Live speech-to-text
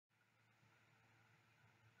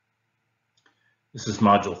This is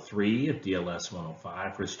Module 3 of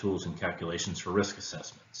DLS-105, Risk Tools and Calculations for Risk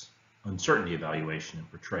Assessments, Uncertainty Evaluation and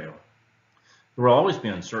Portrayal. There will always be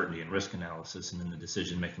uncertainty in risk analysis and in the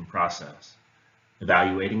decision-making process.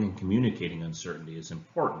 Evaluating and communicating uncertainty is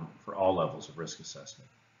important for all levels of risk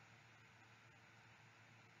assessment.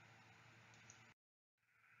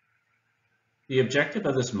 The objective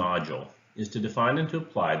of this module is to define and to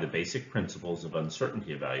apply the basic principles of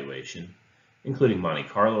uncertainty evaluation, including Monte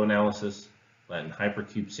Carlo analysis, Latin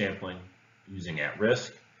Hypercube sampling, using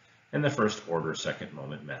at-risk, and the first-order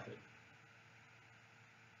second-moment method.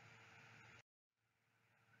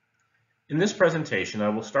 In this presentation, I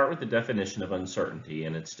will start with the definition of uncertainty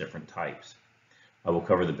and its different types. I will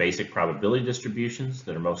cover the basic probability distributions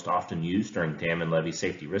that are most often used during dam and levee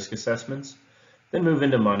safety risk assessments, then move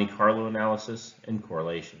into Monte Carlo analysis and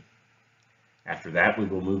correlation. After that, we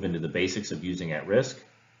will move into the basics of using at-risk,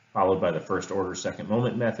 followed by the first-order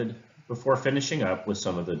second-moment method, before finishing up with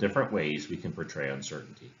some of the different ways we can portray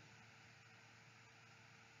uncertainty.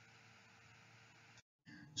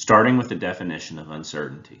 Starting with the definition of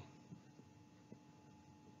uncertainty.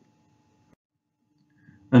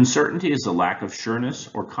 Uncertainty is a lack of sureness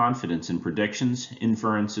or confidence in predictions,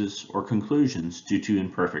 inferences, or conclusions due to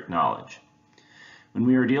imperfect knowledge. When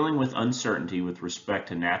we are dealing with uncertainty with respect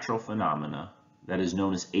to natural phenomena, that is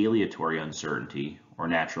known as aleatory uncertainty or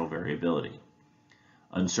natural variability.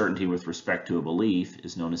 Uncertainty with respect to a belief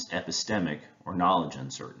is known as epistemic or knowledge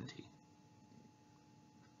uncertainty.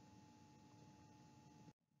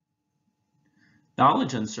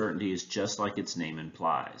 Knowledge uncertainty is just like its name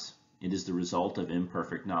implies. It is the result of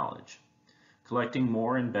imperfect knowledge. Collecting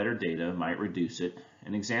more and better data might reduce it,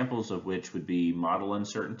 and examples of which would be model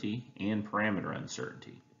uncertainty and parameter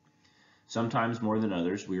uncertainty. Sometimes more than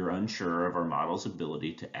others, we are unsure of our model's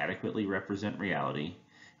ability to adequately represent reality.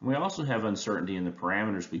 And we also have uncertainty in the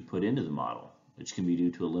parameters we put into the model, which can be due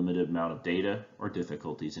to a limited amount of data or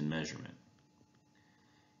difficulties in measurement.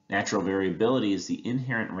 Natural variability is the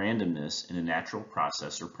inherent randomness in a natural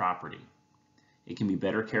process or property. It can be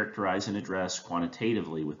better characterized and addressed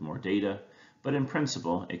quantitatively with more data, but in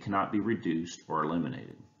principle, it cannot be reduced or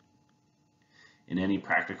eliminated. In any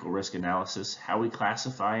practical risk analysis, how we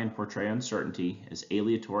classify and portray uncertainty as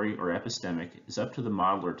aleatory or epistemic is up to the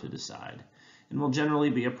modeler to decide, and will generally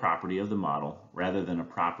be a property of the model rather than a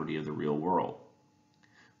property of the real world.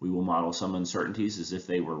 We will model some uncertainties as if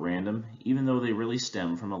they were random, even though they really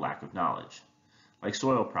stem from a lack of knowledge, like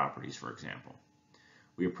soil properties, for example.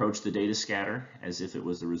 We approach the data scatter as if it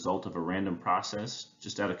was the result of a random process,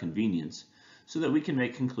 just out of convenience, so that we can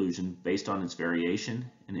make conclusions based on its variation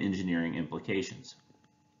and engineering implications.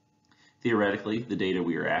 Theoretically, the data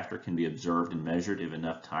we are after can be observed and measured if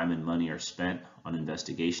enough time and money are spent on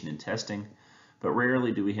investigation and testing, but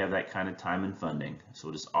rarely do we have that kind of time and funding, so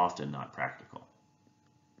it is often not practical.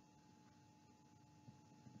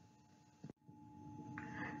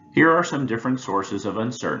 Here are some different sources of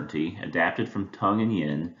uncertainty adapted from Tung and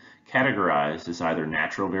Yin, categorized as either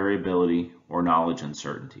natural variability or knowledge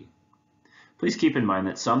uncertainty. Please keep in mind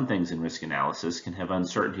that some things in risk analysis can have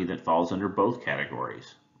uncertainty that falls under both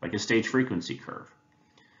categories, like a stage frequency curve.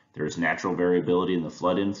 There is natural variability in the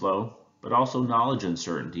flood inflow, but also knowledge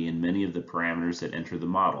uncertainty in many of the parameters that enter the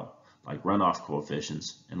model, like runoff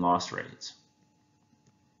coefficients and loss rates.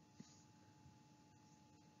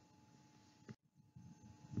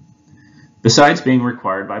 Besides being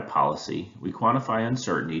required by policy, we quantify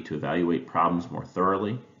uncertainty to evaluate problems more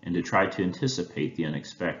thoroughly and to try to anticipate the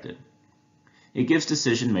unexpected. It gives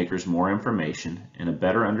decision makers more information and a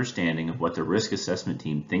better understanding of what the risk assessment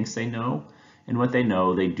team thinks they know and what they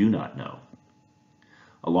know they do not know.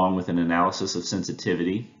 Along with an analysis of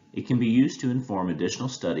sensitivity, it can be used to inform additional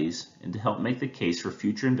studies and to help make the case for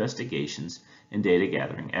future investigations and data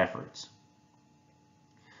gathering efforts.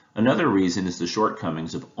 Another reason is the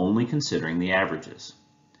shortcomings of only considering the averages.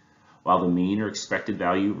 While the mean or expected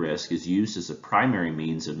value risk is used as a primary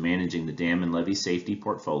means of managing the dam and levee safety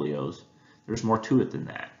portfolios, there's more to it than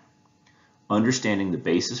that. Understanding the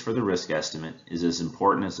basis for the risk estimate is as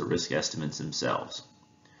important as the risk estimates themselves.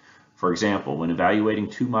 For example, when evaluating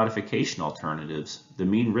two modification alternatives, the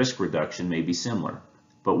mean risk reduction may be similar,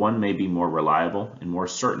 but one may be more reliable and more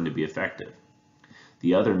certain to be effective.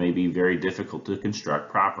 The other may be very difficult to construct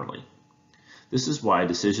properly. This is why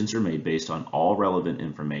decisions are made based on all relevant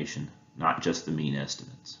information, not just the mean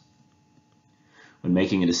estimates. When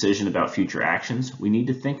making a decision about future actions, we need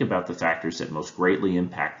to think about the factors that most greatly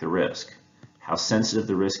impact the risk, how sensitive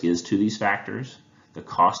the risk is to these factors, the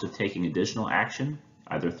cost of taking additional action,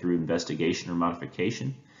 either through investigation or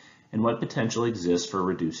modification, and what potential exists for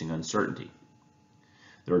reducing uncertainty.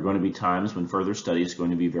 There are going to be times when further study is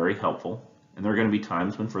going to be very helpful, and there are going to be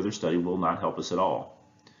times when further study will not help us at all.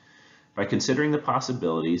 By considering the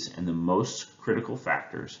possibilities and the most critical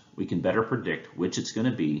factors, we can better predict which it's going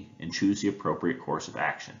to be and choose the appropriate course of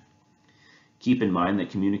action. Keep in mind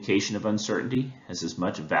that communication of uncertainty has as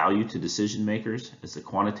much value to decision makers as the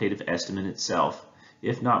quantitative estimate itself,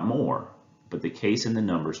 if not more, but the case and the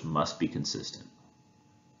numbers must be consistent.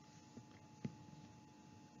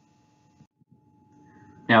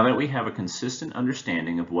 Now that we have a consistent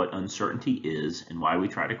understanding of what uncertainty is and why we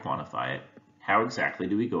try to quantify it, how exactly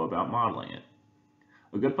do we go about modeling it?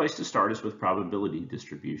 A good place to start is with probability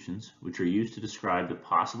distributions, which are used to describe the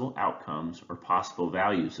possible outcomes or possible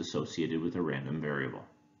values associated with a random variable.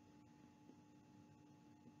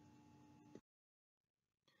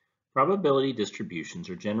 Probability distributions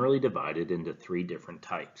are generally divided into three different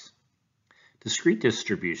types. Discrete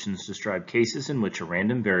distributions describe cases in which a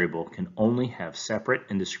random variable can only have separate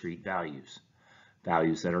and discrete values,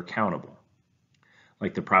 values that are countable,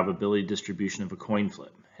 like the probability distribution of a coin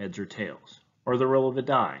flip, heads or tails, or the roll of a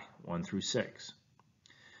die, 1 through 6.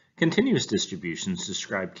 Continuous distributions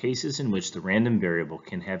describe cases in which the random variable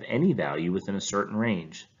can have any value within a certain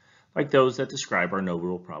range, like those that describe our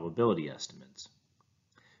no-rule probability estimates.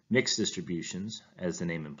 Mixed distributions, as the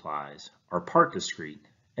name implies, are part discrete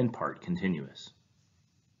and part continuous.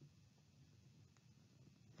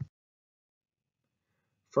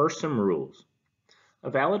 First, some rules. A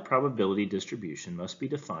valid probability distribution must be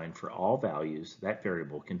defined for all values that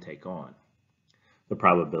variable can take on. The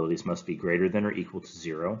probabilities must be greater than or equal to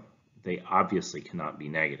 0. They obviously cannot be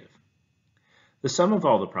negative. The sum of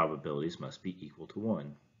all the probabilities must be equal to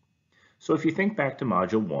 1. So if you think back to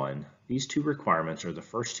Module 1, these two requirements are the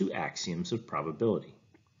first two axioms of probability.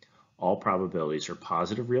 All probabilities are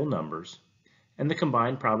positive real numbers, and the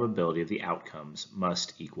combined probability of the outcomes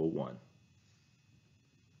must equal 1.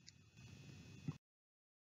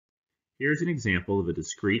 Here's an example of a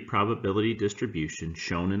discrete probability distribution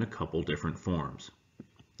shown in a couple different forms.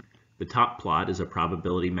 The top plot is a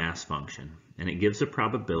probability mass function, and it gives a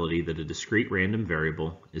probability that a discrete random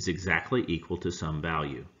variable is exactly equal to some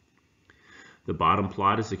value. The bottom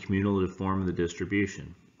plot is the cumulative form of the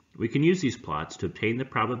distribution. We can use these plots to obtain the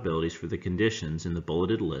probabilities for the conditions in the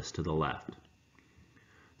bulleted list to the left.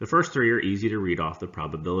 The first three are easy to read off the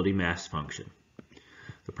probability mass function.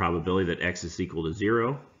 The probability that x is equal to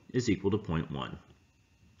 0 is equal to 0.1.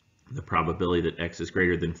 The probability that x is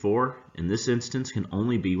greater than 4 in this instance can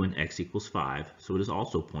only be when x equals 5, so it is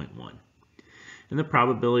also 0.1. And the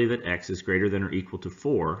probability that x is greater than or equal to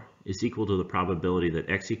 4 is equal to the probability that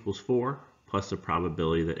x equals 4 plus the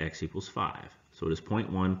probability that x equals 5. So it is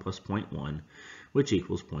 0.1 plus 0.1, which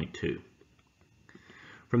equals 0.2.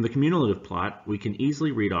 From the cumulative plot, we can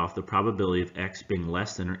easily read off the probability of x being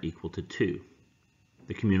less than or equal to 2.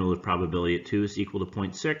 The cumulative probability at 2 is equal to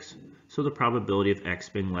 0.6, so the probability of x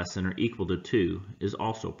being less than or equal to 2 is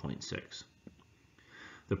also 0.6.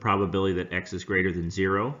 The probability that x is greater than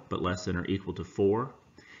 0 but less than or equal to 4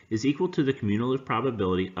 is equal to the cumulative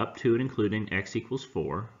probability up to and including x equals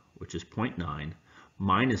 4, which is 0.9,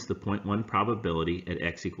 minus the 0.1 probability at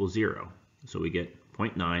x equals 0. So we get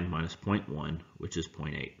 0.9 minus 0.1, which is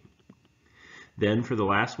 0.8. Then for the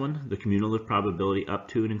last one, the cumulative probability up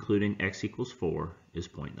to and including x equals 4 is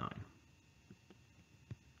 0.9.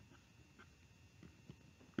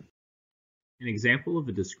 An example of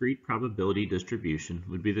a discrete probability distribution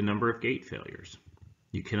would be the number of gate failures.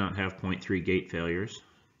 You cannot have 0.3 gate failures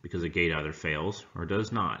because a gate either fails or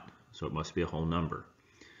does not, so it must be a whole number.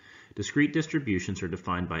 Discrete distributions are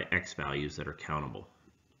defined by x values that are countable.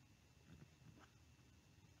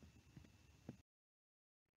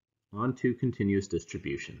 On to continuous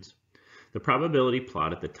distributions. The probability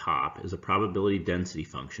plot at the top is a probability density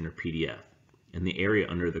function, or PDF, and the area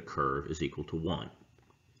under the curve is equal to 1.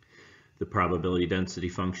 The probability density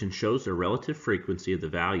function shows the relative frequency of the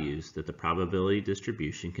values that the probability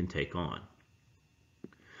distribution can take on.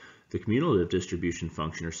 The cumulative distribution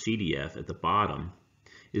function, or CDF, at the bottom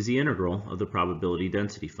is the integral of the probability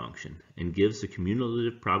density function and gives the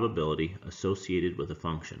cumulative probability associated with a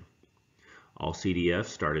function. All CDFs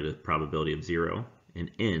start at a probability of 0 and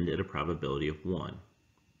end at a probability of 1.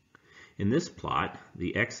 In this plot,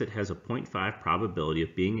 the x that has a 0.5 probability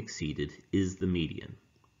of being exceeded is the median.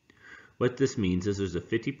 What this means is there's a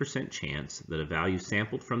 50% chance that a value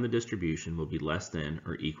sampled from the distribution will be less than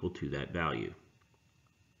or equal to that value.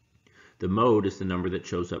 The mode is the number that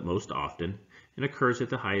shows up most often and occurs at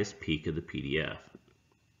the highest peak of the PDF.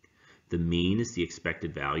 The mean is the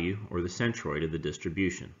expected value, or the centroid, of the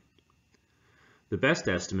distribution. The best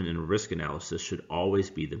estimate in a risk analysis should always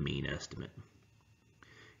be the mean estimate.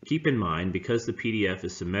 Keep in mind, because the PDF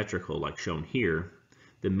is symmetrical like shown here,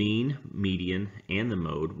 the mean, median, and the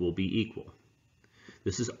mode will be equal.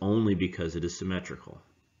 This is only because it is symmetrical.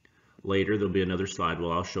 Later, there'll be another slide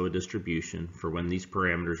where I'll show a distribution for when these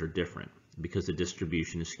parameters are different, because the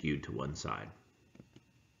distribution is skewed to one side.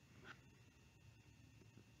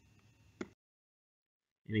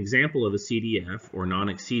 An example of a CDF, or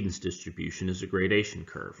non-exceedance distribution, is a gradation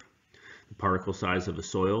curve. The particle size of a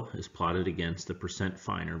soil is plotted against the percent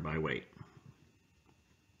finer by weight.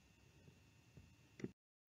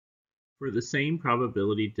 For the same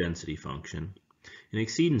probability density function, an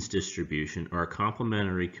exceedance distribution, or a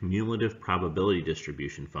complementary cumulative probability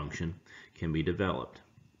distribution function, can be developed.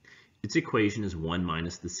 Its equation is 1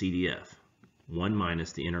 minus the CDF, 1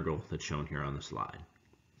 minus the integral that's shown here on the slide.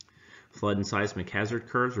 Flood and seismic hazard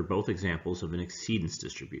curves are both examples of an exceedance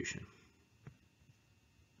distribution.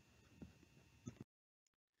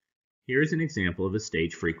 Here is an example of a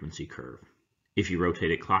stage frequency curve. If you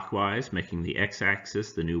rotate it clockwise, making the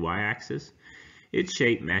x-axis the new y-axis, its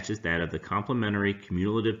shape matches that of the complementary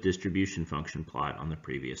cumulative distribution function plot on the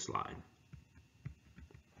previous slide.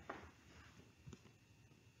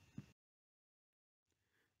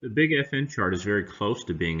 The big FN chart is very close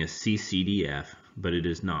to being a CCDF, but it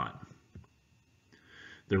is not.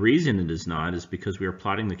 The reason it is not is because we are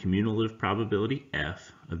plotting the cumulative probability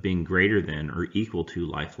F of being greater than or equal to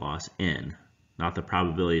life loss N, not the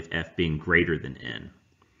probability of F being greater than N.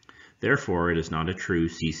 Therefore, it is not a true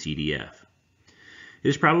CCDF. It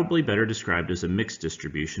is probably better described as a mixed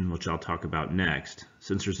distribution, which I'll talk about next,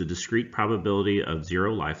 since there's a discrete probability of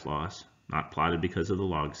zero life loss, not plotted because of the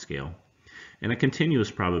log scale, and a continuous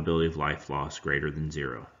probability of life loss greater than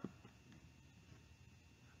zero.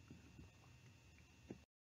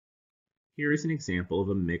 Here is an example of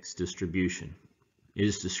a mixed distribution. It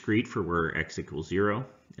is discrete for where x equals 0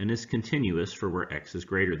 and is continuous for where x is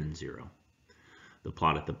greater than 0. The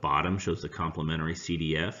plot at the bottom shows the complementary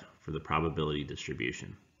CDF for the probability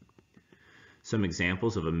distribution. Some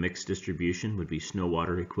examples of a mixed distribution would be snow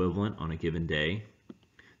water equivalent on a given day,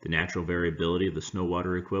 the natural variability of the snow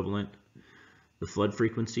water equivalent, the flood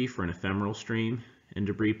frequency for an ephemeral stream, and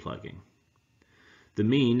debris plugging. The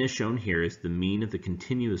mean, as shown here, is the mean of the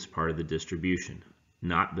continuous part of the distribution,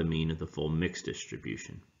 not the mean of the full mixed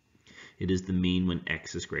distribution. It is the mean when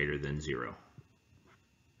x is greater than 0.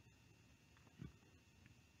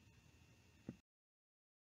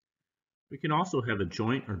 We can also have a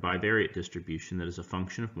joint or bivariate distribution that is a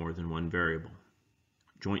function of more than one variable.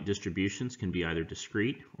 Joint distributions can be either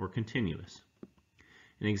discrete or continuous.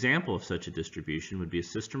 An example of such a distribution would be a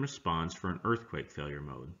system response for an earthquake failure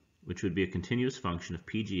mode, which would be a continuous function of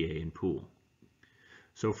PGA and pool.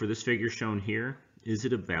 So for this figure shown here, is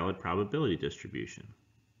it a valid probability distribution?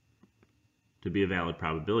 To be a valid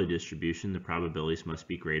probability distribution, the probabilities must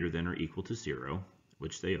be greater than or equal to 0,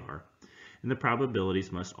 which they are, and the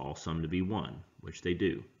probabilities must all sum to be 1, which they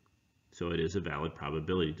do. So it is a valid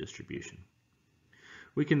probability distribution.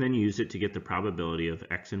 We can then use it to get the probability of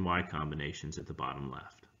x and y combinations at the bottom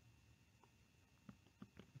left.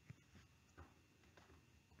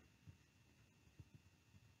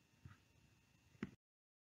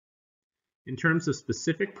 In terms of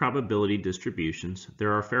specific probability distributions,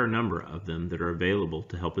 there are a fair number of them that are available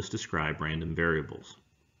to help us describe random variables.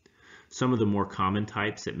 Some of the more common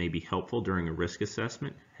types that may be helpful during a risk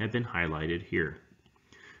assessment have been highlighted here.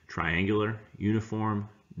 Triangular, uniform,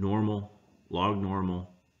 normal, log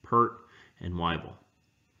normal, PERT, and Weibull.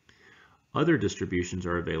 Other distributions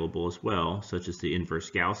are available as well, such as the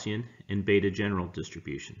inverse Gaussian and beta general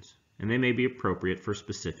distributions, and they may be appropriate for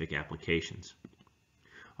specific applications.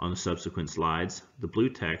 On the subsequent slides, the blue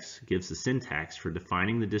text gives the syntax for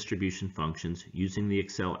defining the distribution functions using the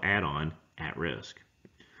Excel add-on @risk.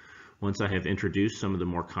 Once I have introduced some of the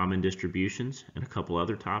more common distributions and a couple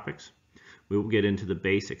other topics, we will get into the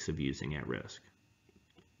basics of using @risk.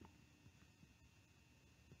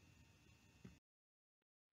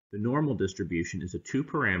 The normal distribution is a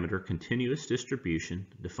two-parameter continuous distribution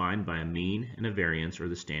defined by a mean and a variance, or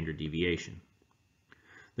the standard deviation.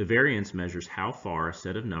 The variance measures how far a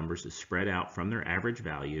set of numbers is spread out from their average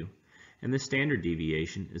value, and the standard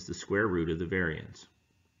deviation is the square root of the variance.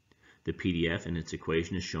 The PDF and its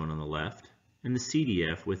equation is shown on the left, and the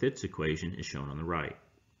CDF with its equation is shown on the right.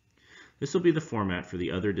 This will be the format for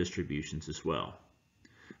the other distributions as well.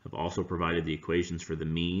 I've also provided the equations for the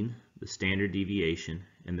mean, the standard deviation,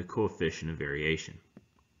 and the coefficient of variation.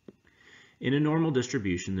 In a normal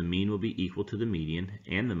distribution, the mean will be equal to the median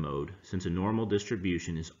and the mode, since a normal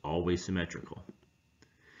distribution is always symmetrical.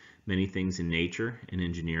 Many things in nature and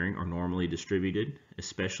engineering are normally distributed,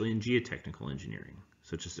 especially in geotechnical engineering,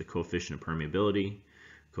 such as the coefficient of permeability,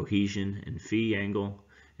 cohesion and phi angle,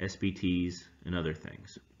 SBTs, and other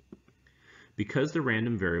things. Because the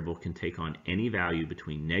random variable can take on any value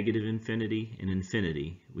between negative infinity and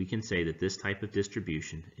infinity, we can say that this type of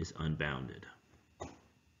distribution is unbounded.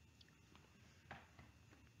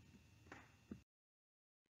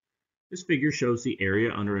 This figure shows the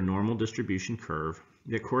area under a normal distribution curve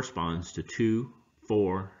that corresponds to 2,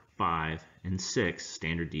 4, 5, and 6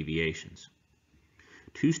 standard deviations.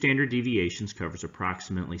 2 standard deviations covers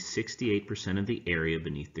approximately 68% of the area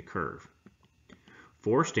beneath the curve.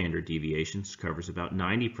 4 standard deviations covers about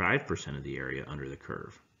 95% of the area under the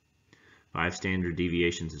curve. 5 standard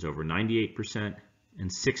deviations is over 98%,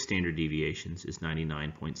 and 6 standard deviations is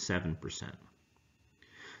 99.7%.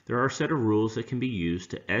 There are a set of rules that can be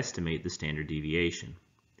used to estimate the standard deviation.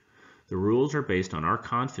 The rules are based on our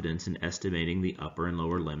confidence in estimating the upper and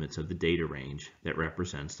lower limits of the data range that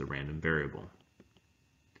represents the random variable.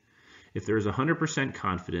 If there is 100%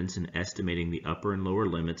 confidence in estimating the upper and lower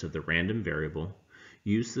limits of the random variable,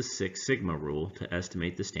 use the 6 sigma rule to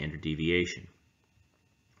estimate the standard deviation.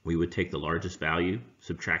 We would take the largest value,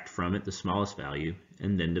 subtract from it the smallest value,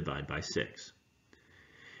 and then divide by 6.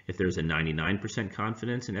 If there's a 99%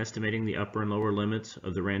 confidence in estimating the upper and lower limits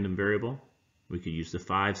of the random variable, we could use the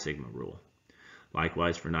 5 sigma rule.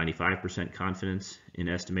 Likewise, for 95% confidence in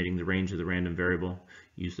estimating the range of the random variable,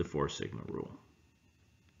 use the 4 sigma rule.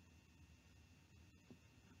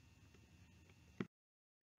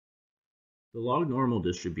 The log normal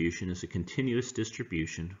distribution is a continuous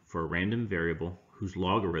distribution for a random variable whose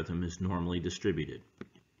logarithm is normally distributed.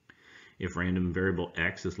 If random variable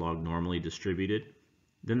x is log normally distributed,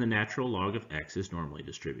 then the natural log of x is normally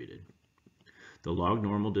distributed. The log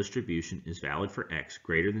normal distribution is valid for x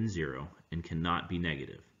greater than 0 and cannot be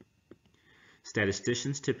negative.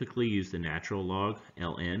 Statisticians typically use the natural log,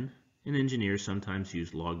 ln, and engineers sometimes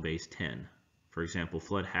use log base 10. For example,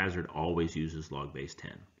 flood hazard always uses log base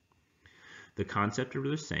 10. The concepts are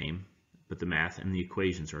the same, but the math and the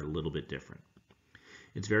equations are a little bit different.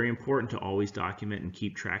 It's very important to always document and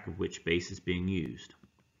keep track of which base is being used.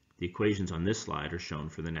 The equations on this slide are shown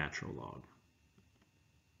for the natural log.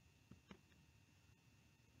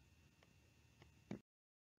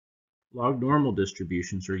 Log normal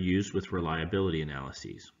distributions are used with reliability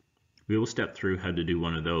analyses. We will step through how to do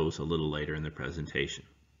one of those a little later in the presentation.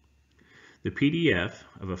 The PDF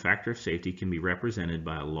of a factor of safety can be represented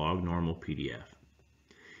by a log normal PDF.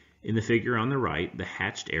 In the figure on the right, the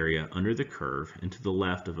hatched area under the curve and to the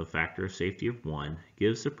left of a factor of safety of 1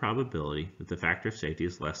 gives the probability that the factor of safety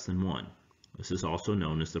is less than 1. This is also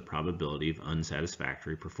known as the probability of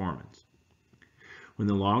unsatisfactory performance. When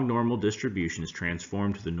the log normal distribution is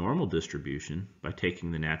transformed to the normal distribution by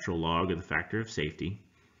taking the natural log of the factor of safety,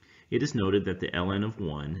 it is noted that the ln of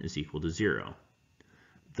 1 is equal to 0.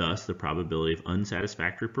 Thus, the probability of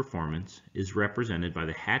unsatisfactory performance is represented by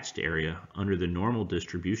the hatched area under the normal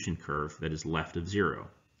distribution curve that is left of 0,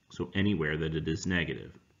 so anywhere that it is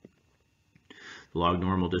negative. The log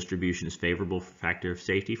normal distribution is favorable for factor of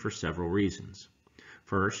safety for several reasons.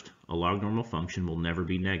 First, a log normal function will never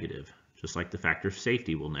be negative, just like the factor of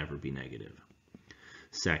safety will never be negative.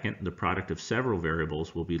 Second, the product of several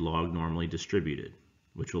variables will be log normally distributed,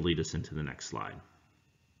 which will lead us into the next slide.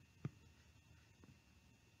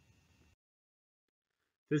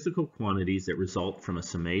 Physical quantities that result from a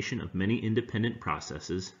summation of many independent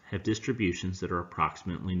processes have distributions that are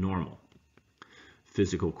approximately normal.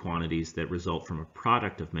 Physical quantities that result from a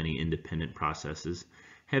product of many independent processes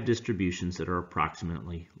have distributions that are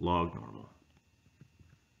approximately log normal.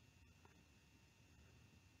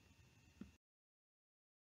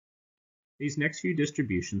 These next few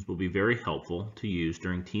distributions will be very helpful to use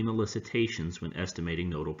during team elicitations when estimating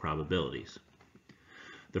nodal probabilities.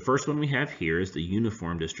 The first one we have here is the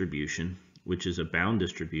uniform distribution, which is a bound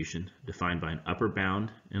distribution defined by an upper bound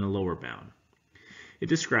and a lower bound. It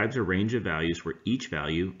describes a range of values where each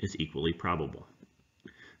value is equally probable.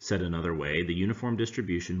 Said another way, the uniform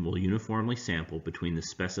distribution will uniformly sample between the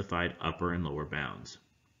specified upper and lower bounds.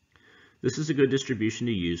 This is a good distribution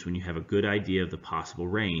to use when you have a good idea of the possible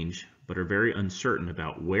range, but are very uncertain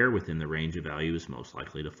about where within the range a value is most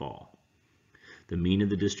likely to fall. The mean of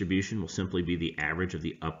the distribution will simply be the average of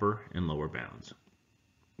the upper and lower bounds.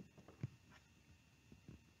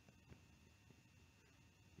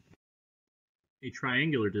 A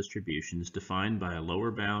triangular distribution is defined by a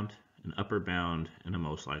lower bound, an upper bound, and a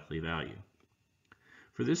most likely value.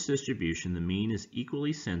 For this distribution, the mean is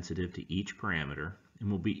equally sensitive to each parameter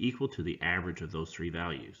and will be equal to the average of those three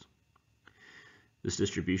values. This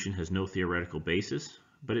distribution has no theoretical basis,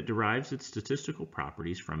 but it derives its statistical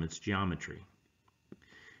properties from its geometry.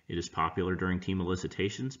 It is popular during team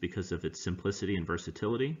elicitations because of its simplicity and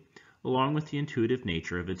versatility, along with the intuitive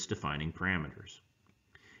nature of its defining parameters.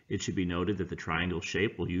 It should be noted that the triangle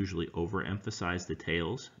shape will usually overemphasize the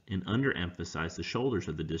tails and underemphasize the shoulders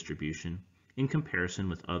of the distribution in comparison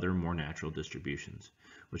with other more natural distributions,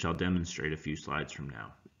 which I'll demonstrate a few slides from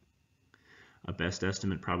now. A best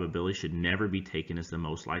estimate probability should never be taken as the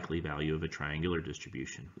most likely value of a triangular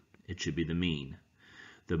distribution. It should be the mean.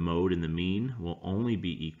 The mode and the mean will only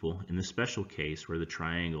be equal in the special case where the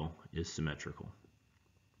triangle is symmetrical.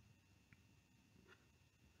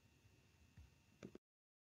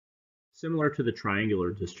 Similar to the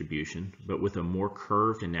triangular distribution, but with a more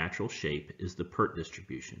curved and natural shape, is the PERT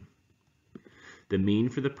distribution. The mean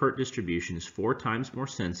for the PERT distribution is 4 times more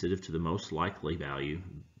sensitive to the most likely value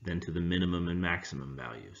than to the minimum and maximum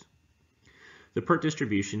values. The PERT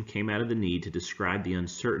distribution came out of the need to describe the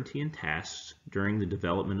uncertainty in tasks during the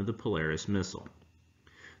development of the Polaris missile.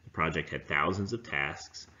 The project had thousands of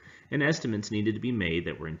tasks, and estimates needed to be made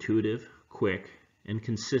that were intuitive, quick, and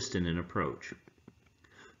consistent in approach.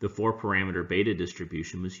 The 4-parameter beta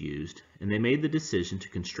distribution was used, and they made the decision to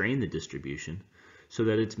constrain the distribution so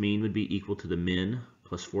that its mean would be equal to the min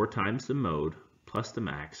plus 4 times the mode plus the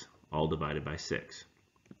max, all divided by 6.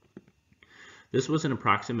 This was an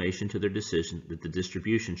approximation to their decision that the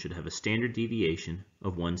distribution should have a standard deviation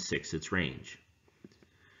of 1/6 its range,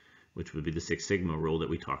 which would be the Six Sigma rule that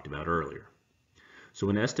we talked about earlier. So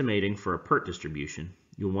when estimating for a PERT distribution,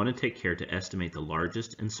 you'll want to take care to estimate the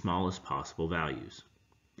largest and smallest possible values.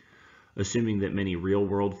 Assuming that many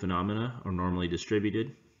real-world phenomena are normally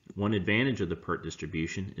distributed, one advantage of the PERT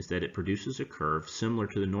distribution is that it produces a curve similar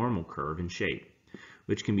to the normal curve in shape,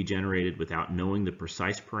 which can be generated without knowing the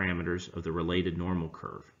precise parameters of the related normal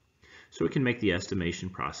curve, so it can make the estimation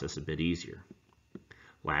process a bit easier.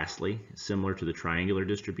 Lastly, similar to the triangular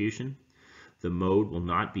distribution, the mode will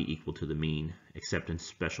not be equal to the mean, except in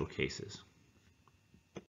special cases.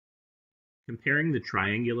 Comparing the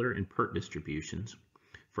triangular and PERT distributions,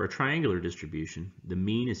 for a triangular distribution, the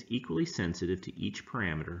mean is equally sensitive to each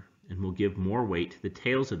parameter and will give more weight to the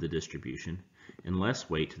tails of the distribution and less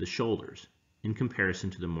weight to the shoulders, in comparison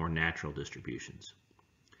to the more natural distributions.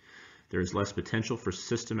 There is less potential for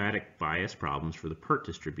systematic bias problems for the PERT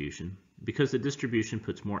distribution because the distribution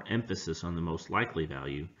puts more emphasis on the most likely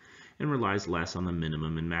value and relies less on the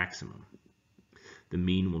minimum and maximum. The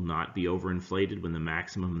mean will not be overinflated when the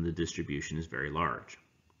maximum of the distribution is very large.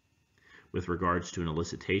 With regards to an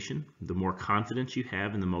elicitation, the more confidence you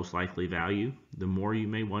have in the most likely value, the more you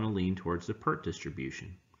may want to lean towards the PERT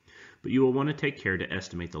distribution, but you will want to take care to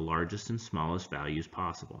estimate the largest and smallest values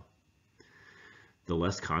possible. The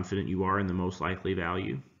less confident you are in the most likely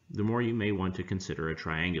value, the more you may want to consider a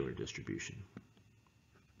triangular distribution.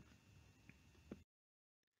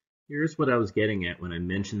 Here's what I was getting at when I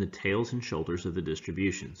mentioned the tails and shoulders of the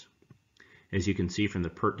distributions. As you can see from the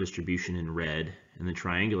PERT distribution in red and the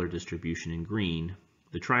triangular distribution in green,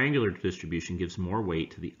 the triangular distribution gives more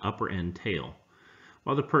weight to the upper end tail,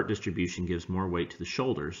 while the PERT distribution gives more weight to the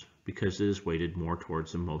shoulders because it is weighted more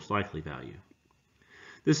towards the most likely value.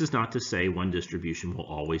 This is not to say one distribution will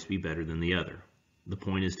always be better than the other. The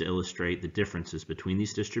point is to illustrate the differences between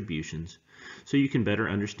these distributions so you can better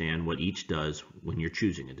understand what each does when you're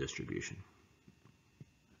choosing a distribution.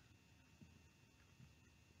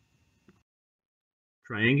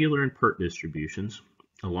 Triangular and PERT distributions,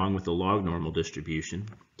 along with the log normal distribution,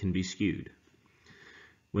 can be skewed.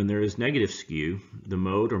 When there is negative skew, the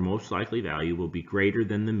mode or most likely value will be greater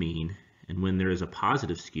than the mean, and when there is a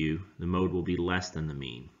positive skew, the mode will be less than the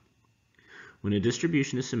mean. When a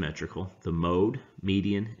distribution is symmetrical, the mode,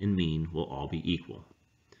 median, and mean will all be equal.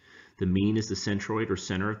 The mean is the centroid or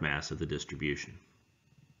center of mass of the distribution.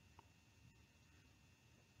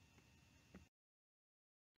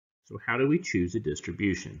 So how do we choose a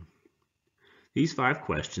distribution? These 5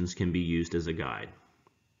 questions can be used as a guide.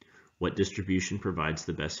 What distribution provides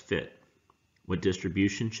the best fit? What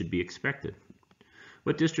distribution should be expected?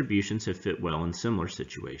 What distributions have fit well in similar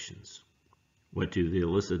situations? What do the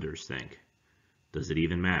elicitors think? Does it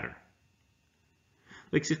even matter?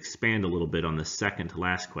 Let's expand a little bit on the second to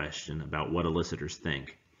last question about what elicitors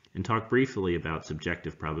think and talk briefly about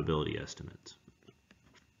subjective probability estimates.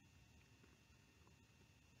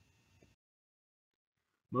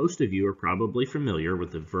 Most of you are probably familiar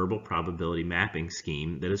with the verbal probability mapping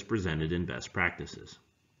scheme that is presented in best practices.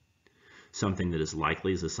 Something that is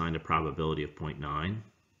likely is assigned a probability of 0.9,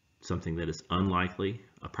 something that is unlikely,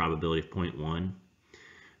 a probability of 0.1,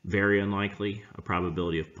 very unlikely, a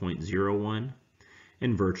probability of 0.01,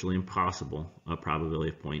 and virtually impossible, a probability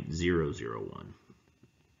of 0.001.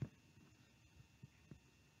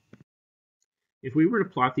 If we were to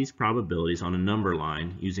plot these probabilities on a number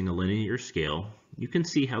line using a linear scale, you can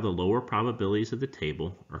see how the lower probabilities of the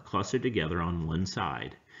table are clustered together on one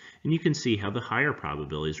side, and you can see how the higher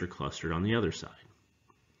probabilities are clustered on the other side.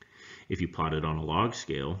 If you plot it on a log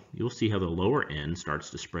scale, you'll see how the lower end starts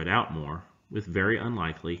to spread out more, with very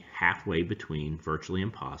unlikely halfway between virtually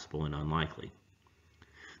impossible and unlikely.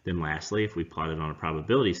 Then lastly, if we plot it on a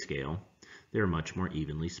probability scale, they are much more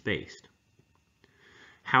evenly spaced.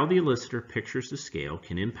 How the elicitor pictures the scale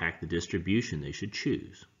can impact the distribution they should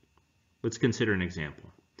choose. Let's consider an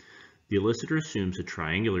example. The elicitor assumes a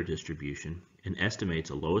triangular distribution and estimates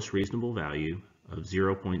a lowest reasonable value of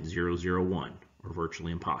 0.001, or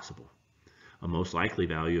virtually impossible, a most likely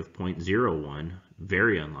value of 0.01,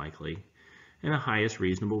 very unlikely, and a highest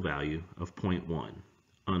reasonable value of 0.1,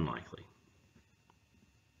 unlikely.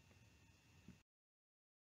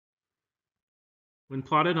 When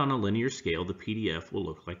plotted on a linear scale, the PDF will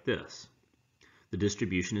look like this. The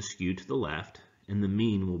distribution is skewed to the left, and the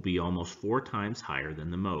mean will be almost 4 times higher than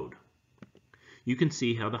the mode. You can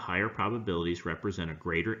see how the higher probabilities represent a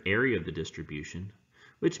greater area of the distribution,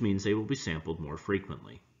 which means they will be sampled more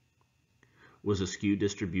frequently. Was a skewed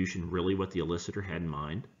distribution really what the elicitor had in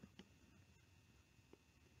mind?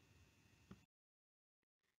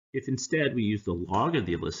 If instead we use the log of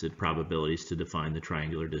the elicited probabilities to define the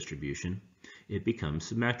triangular distribution, it becomes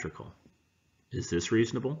symmetrical. Is this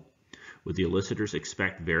reasonable? Would the elicitors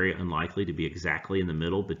expect very unlikely to be exactly in the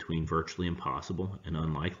middle between virtually impossible and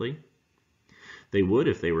unlikely? They would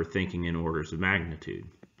if they were thinking in orders of magnitude.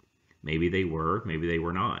 Maybe they were, maybe they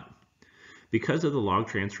were not. Because of the log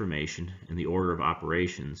transformation and the order of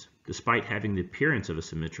operations, despite having the appearance of a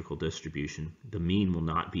symmetrical distribution, the mean will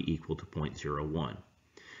not be equal to 0.01.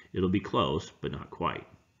 It'll be close, but not quite.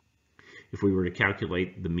 If we were to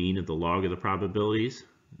calculate the mean of the log of the probabilities,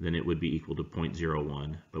 then it would be equal to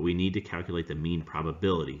 0.01, but we need to calculate the mean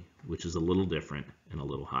probability, which is a little different and a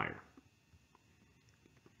little higher.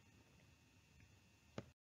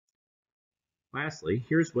 Lastly,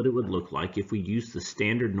 here's what it would look like if we use the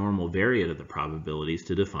standard normal variate of the probabilities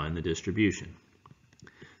to define the distribution.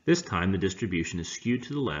 This time the distribution is skewed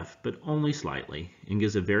to the left, but only slightly, and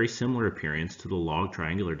gives a very similar appearance to the log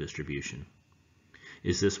triangular distribution.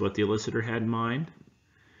 Is this what the elicitor had in mind?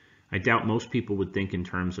 I doubt most people would think in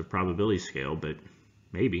terms of probability scale, but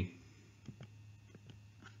maybe.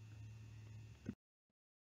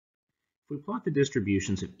 If we plot the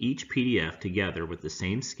distributions of each PDF together with the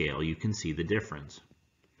same scale, you can see the difference.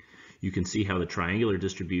 You can see how the triangular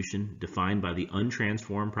distribution, defined by the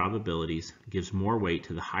untransformed probabilities, gives more weight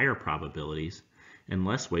to the higher probabilities and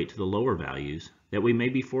less weight to the lower values that we may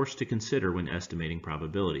be forced to consider when estimating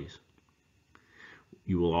probabilities.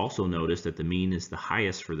 You will also notice that the mean is the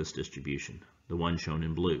highest for this distribution, the one shown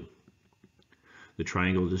in blue. The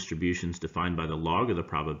triangle distributions defined by the log of the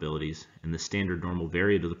probabilities and the standard normal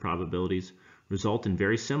variate of the probabilities result in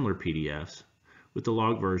very similar PDFs, with the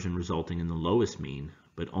log version resulting in the lowest mean,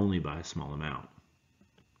 but only by a small amount.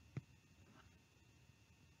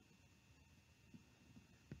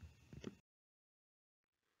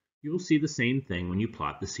 You will see the same thing when you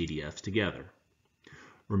plot the CDFs together.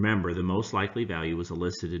 Remember, the most likely value was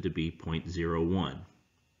elicited to be 0.01.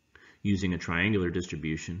 Using a triangular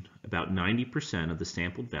distribution, about 90% of the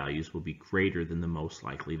sampled values will be greater than the most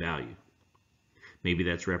likely value. Maybe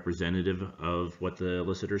that's representative of what the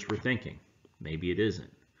elicitors were thinking. Maybe it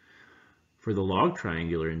isn't. For the log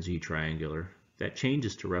triangular and Z triangular, that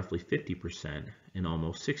changes to roughly 50% and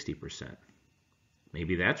almost 60%.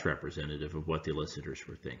 Maybe that's representative of what the elicitors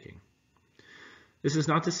were thinking. This is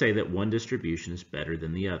not to say that one distribution is better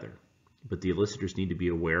than the other, but the elicitors need to be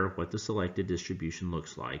aware of what the selected distribution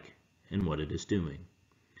looks like and what it is doing.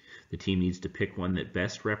 The team needs to pick one that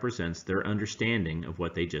best represents their understanding of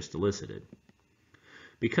what they just elicited.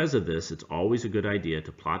 Because of this, it's always a good idea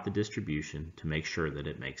to plot the distribution to make sure that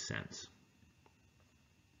it makes sense.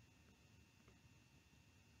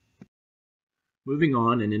 Moving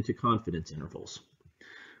on and into confidence intervals.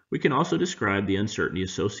 We can also describe the uncertainty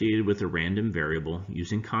associated with a random variable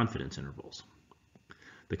using confidence intervals.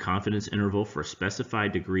 The confidence interval for a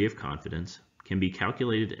specified degree of confidence can be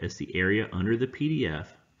calculated as the area under the PDF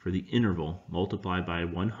for the interval multiplied by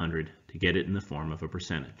 100 to get it in the form of a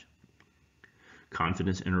percentage.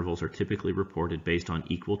 Confidence intervals are typically reported based on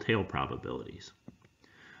equal tail probabilities.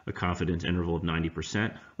 A confidence interval of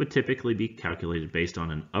 90% would typically be calculated based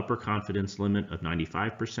on an upper confidence limit of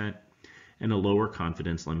 95% and a lower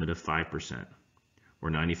confidence limit of 5%,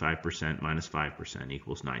 where 95% minus 5%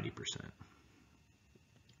 equals 90%.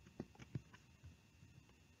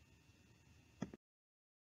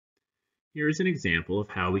 Here is an example of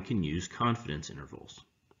how we can use confidence intervals.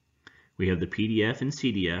 We have the PDF and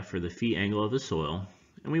CDF for the phi angle of the soil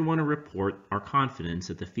and we want to report our confidence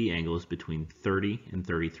that the phi angle is between 30 and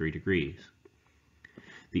 33 degrees.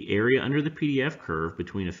 The area under the PDF curve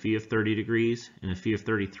between a phi of 30 degrees and a phi of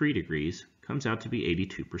 33 degrees comes out to be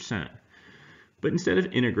 82%. But instead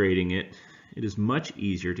of integrating it, it is much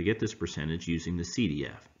easier to get this percentage using the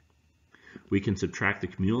CDF. We can subtract the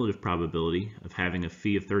cumulative probability of having a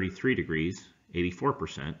phi of 33 degrees,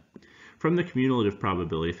 84%, from the cumulative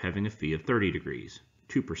probability of having a phi of 30 degrees,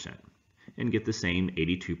 2%, and get the same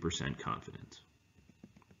 82% confidence.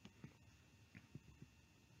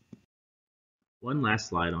 One last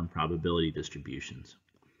slide on probability distributions.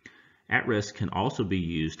 At-risk can also be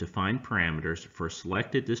used to find parameters for a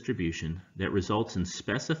selected distribution that results in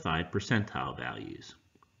specified percentile values.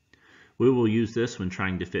 We will use this when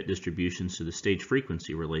trying to fit distributions to the stage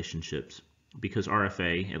frequency relationships, because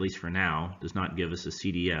RFA, at least for now, does not give us a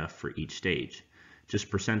CDF for each stage,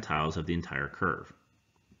 just percentiles of the entire curve.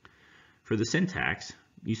 For the syntax,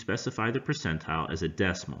 you specify the percentile as a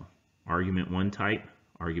decimal, argument 1 type,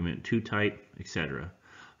 argument 2 type, etc.,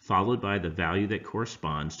 followed by the value that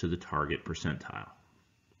corresponds to the target percentile.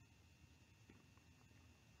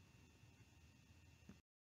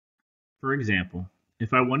 For example,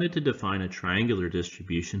 if I wanted to define a triangular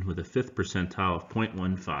distribution with a 5th percentile of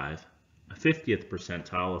 0.15, a 50th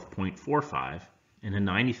percentile of 0.45, and a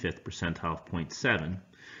 95th percentile of 0.7,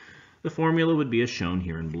 the formula would be as shown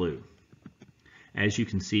here in blue. As you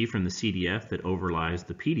can see from the CDF that overlies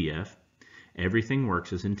the PDF, everything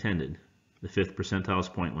works as intended. The 5th percentile is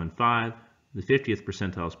 0.15, the 50th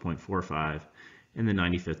percentile is 0.45, and the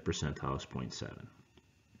 95th percentile is 0.7.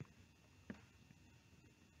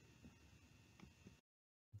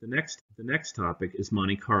 The next topic is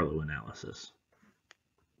Monte Carlo analysis.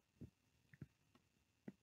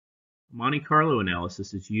 Monte Carlo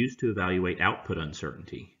analysis is used to evaluate output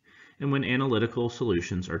uncertainty, and when analytical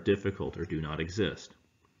solutions are difficult or do not exist.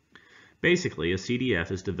 Basically, a CDF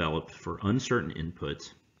is developed for uncertain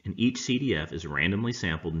inputs, and each CDF is randomly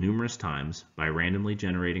sampled numerous times by randomly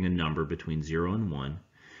generating a number between 0 and 1,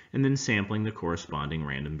 and then sampling the corresponding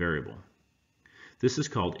random variable. This is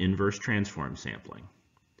called inverse transform sampling.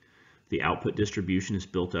 The output distribution is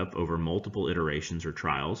built up over multiple iterations or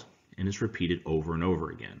trials, and is repeated over and over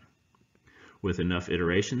again. With enough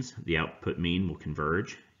iterations, the output mean will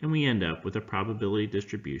converge, and we end up with a probability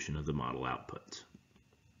distribution of the model outputs.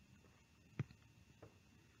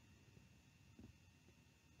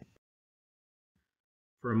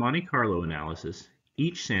 For a Monte Carlo analysis,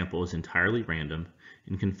 each sample is entirely random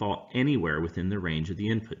and can fall anywhere within the range of the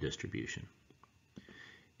input distribution.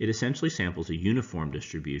 It essentially samples a uniform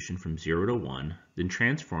distribution from 0 to 1, then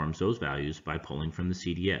transforms those values by pulling from the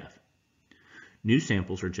CDF. New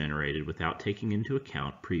samples are generated without taking into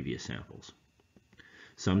account previous samples.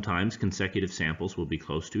 Sometimes consecutive samples will be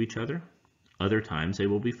close to each other, other times they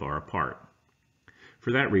will be far apart.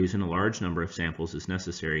 For that reason, a large number of samples is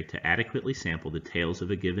necessary to adequately sample the tails of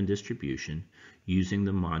a given distribution using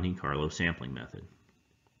the Monte Carlo sampling method.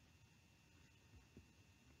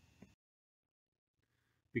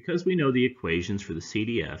 Because we know the equations for the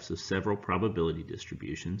CDFs of several probability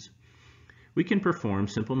distributions, we can perform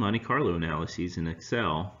simple Monte Carlo analyses in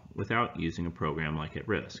Excel without using a program like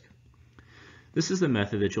At-risk. This is the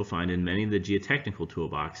method that you'll find in many of the geotechnical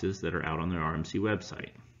toolboxes that are out on the RMC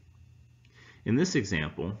website. In this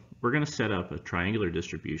example, we're going to set up a triangular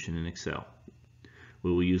distribution in Excel.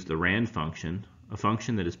 We will use the rand function, a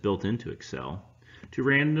function that is built into Excel, to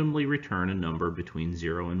randomly return a number between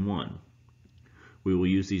 0 and 1. We will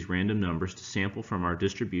use these random numbers to sample from our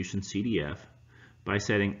distribution CDF by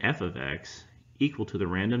setting f of x equal to the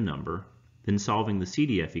random number, then solving the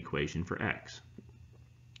CDF equation for x.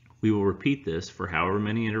 We will repeat this for however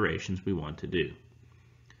many iterations we want to do.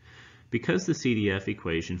 Because the CDF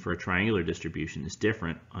equation for a triangular distribution is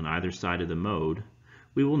different on either side of the mode,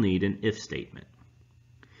 we will need an if statement.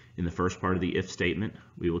 In the first part of the if statement,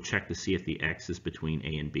 we will check to see if the x is between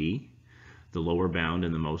a and b, the lower bound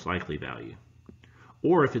and the most likely value,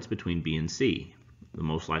 or if it's between b and c, the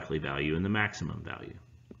most likely value and the maximum value.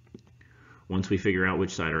 Once we figure out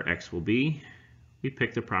which side our x will be, we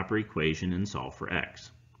pick the proper equation and solve for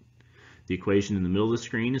x. The equation in the middle of the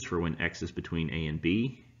screen is for when x is between a and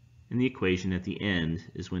b, and the equation at the end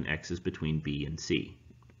is when x is between b and c.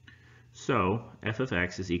 So, f of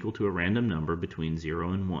x is equal to a random number between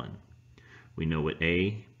 0 and 1. We know what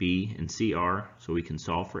a, b, and c are, so we can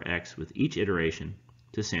solve for x with each iteration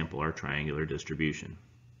to sample our triangular distribution.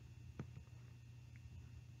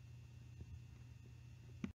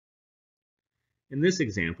 In this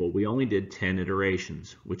example, we only did 10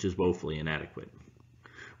 iterations, which is woefully inadequate.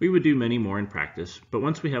 We would do many more in practice, but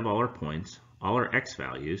once we have all our points, all our x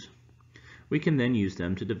values, We can then use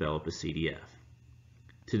them to develop a CDF.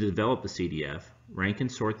 To develop the CDF, rank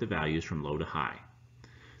and sort the values from low to high.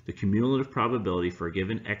 The cumulative probability for a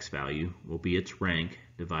given x value will be its rank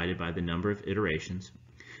divided by the number of iterations,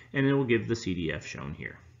 and it will give the CDF shown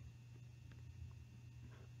here.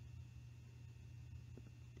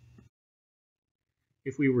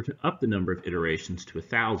 If we were to up the number of iterations to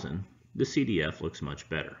 1,000, the CDF looks much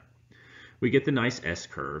better. We get the nice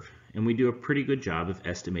S-curve, and we do a pretty good job of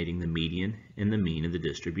estimating the median and the mean of the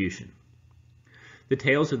distribution. The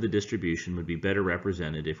tails of the distribution would be better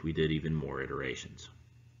represented if we did even more iterations.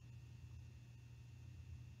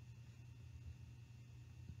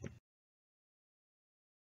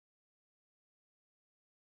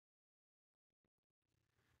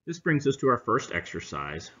 This brings us to our first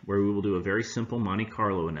exercise, where we will do a very simple Monte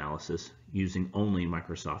Carlo analysis using only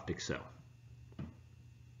Microsoft Excel.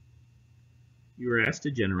 You are asked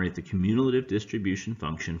to generate the cumulative distribution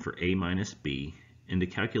function for A minus B and to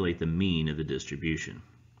calculate the mean of the distribution.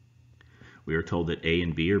 We are told that A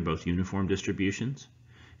and B are both uniform distributions,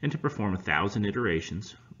 and to perform 1,000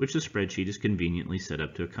 iterations, which the spreadsheet is conveniently set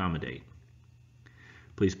up to accommodate.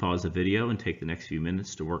 Please pause the video and take the next few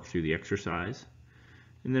minutes to work through the exercise,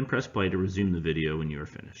 and then press play to resume the video when you are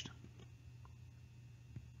finished.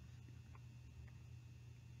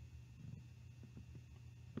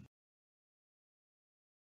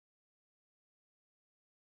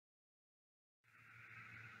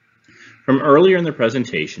 From earlier in the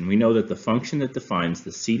presentation, we know that the function that defines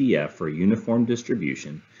the CDF for a uniform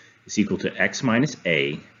distribution is equal to x minus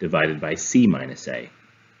a divided by c minus a.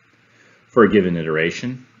 For a given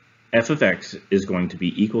iteration, f of x is going to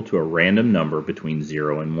be equal to a random number between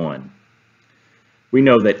 0 and 1. We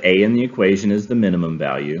know that a in the equation is the minimum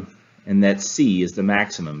value and that c is the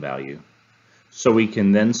maximum value. So we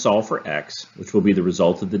can then solve for x, which will be the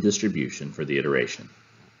result of the distribution for the iteration.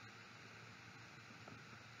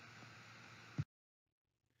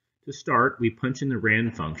 To start, we punch in the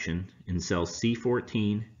rand function in cells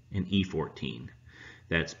C14 and E14.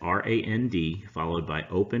 That's RAND followed by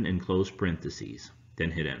open and close parentheses,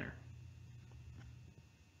 then hit enter.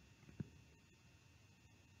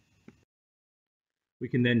 We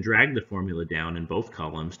can then drag the formula down in both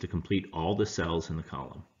columns to complete all the cells in the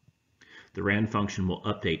column. The rand function will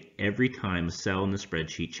update every time a cell in the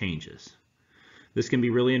spreadsheet changes. This can be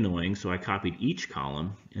really annoying, so I copied each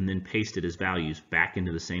column and then pasted as values back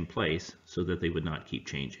into the same place so that they would not keep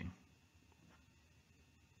changing.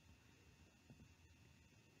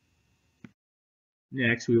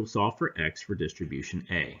 Next, we will solve for x for distribution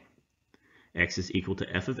A. X is equal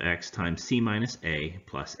to f of x times c minus a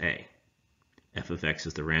plus a. F of x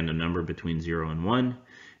is the random number between 0 and 1,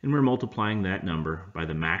 and we're multiplying that number by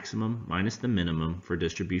the maximum minus the minimum for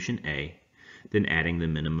distribution A, then adding the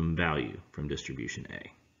minimum value from distribution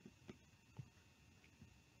A.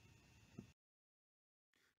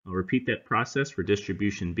 I'll repeat that process for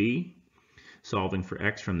distribution B, solving for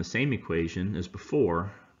x from the same equation as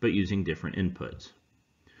before, but using different inputs.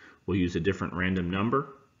 We'll use a different random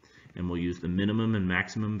number, and we'll use the minimum and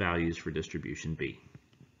maximum values for distribution B.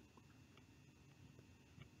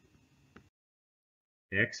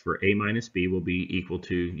 X for A minus B will be equal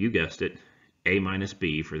to, you guessed it, A minus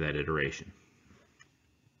B for that iteration.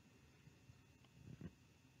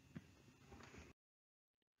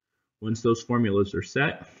 Once those formulas are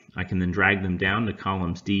set, I can then drag them down to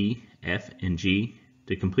columns D, F, and G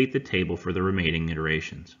to complete the table for the remaining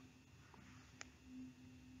iterations.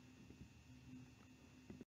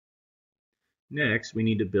 Next, we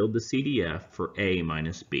need to build the CDF for A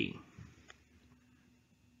minus B.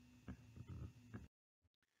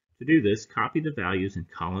 To do this, copy the values in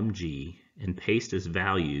column G and paste as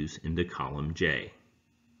values into column J.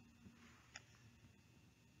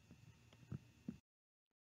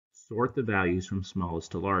 Sort the values from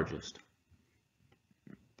smallest to largest.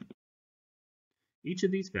 Each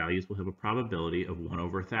of these values will have a probability of 1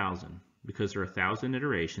 over 1,000 because there are 1,000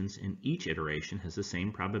 iterations and each iteration has the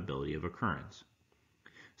same probability of occurrence.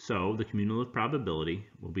 So the cumulative probability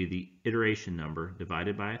will be the iteration number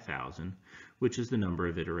divided by 1,000, which is the number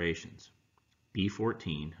of iterations,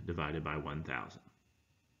 B14 divided by 1,000.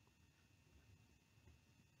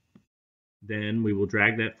 Then we will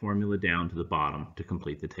drag that formula down to the bottom to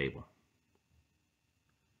complete the table.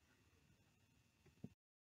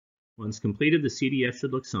 Once completed, the CDF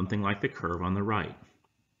should look something like the curve on the right.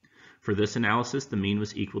 For this analysis, the mean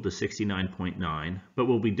was equal to 69.9, but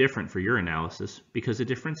will be different for your analysis because a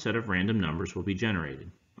different set of random numbers will be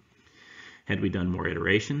generated. Had we done more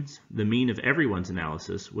iterations, the mean of everyone's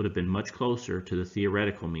analysis would have been much closer to the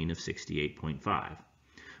theoretical mean of 68.5.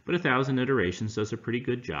 But 1,000 iterations does a pretty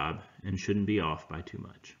good job and shouldn't be off by too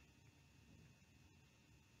much.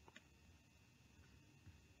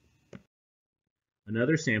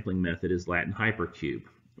 Another sampling method is Latin Hypercube,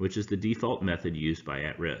 which is the default method used by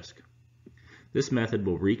at-risk. This method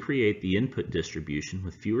will recreate the input distribution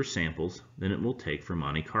with fewer samples than it will take for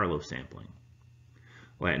Monte Carlo sampling.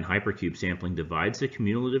 Latin Hypercube sampling divides the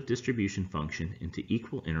cumulative distribution function into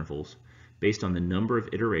equal intervals based on the number of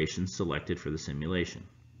iterations selected for the simulation.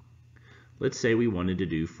 Let's say we wanted to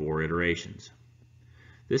do 4 iterations.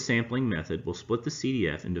 This sampling method will split the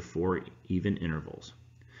CDF into 4 even intervals.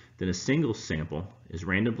 Then a single sample is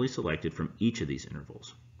randomly selected from each of these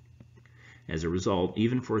intervals. As a result,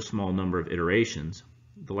 even for a small number of iterations,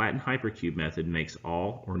 the Latin Hypercube method makes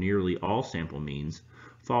all or nearly all sample means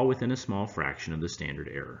fall within a small fraction of the standard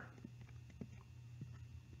error.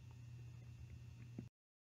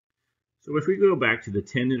 So if we go back to the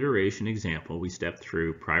 10 iteration example we stepped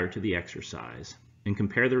through prior to the exercise and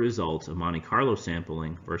compare the results of Monte Carlo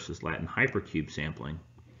sampling versus Latin Hypercube sampling,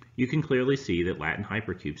 you can clearly see that Latin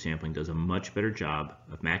Hypercube sampling does a much better job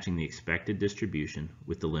of matching the expected distribution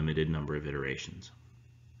with the limited number of iterations.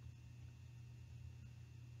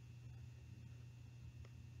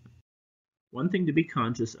 One thing to be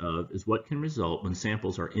conscious of is what can result when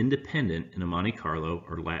samples are independent in a Monte Carlo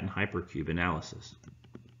or Latin Hypercube analysis.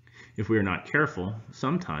 If we are not careful,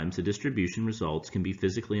 sometimes the distribution results can be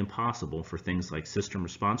physically impossible for things like system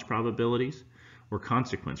response probabilities or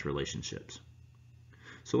consequence relationships.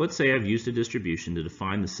 So let's say I've used a distribution to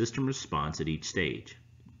define the system response at each stage.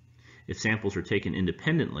 If samples are taken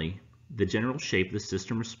independently, the general shape of the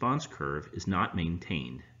system response curve is not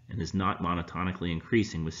maintained and is not monotonically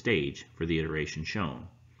increasing with stage for the iteration shown.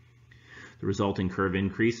 The resulting curve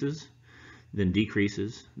increases, then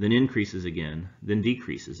decreases, then increases again, then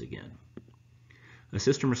decreases again. A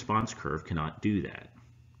system response curve cannot do that.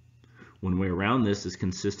 One way around this is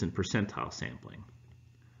consistent percentile sampling.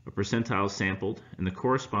 A percentile is sampled and the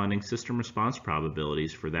corresponding system response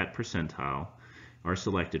probabilities for that percentile are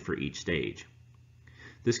selected for each stage.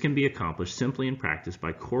 This can be accomplished simply in practice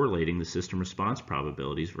by correlating the system response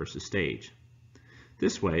probabilities versus stage.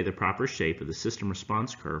 This way, the proper shape of the system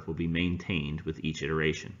response curve will be maintained with each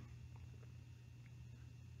iteration.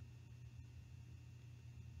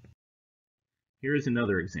 Here is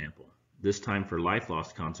another example, this time for life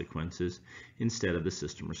loss consequences instead of the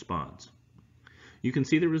system response. You can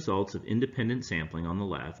see the results of independent sampling on the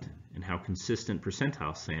left and how consistent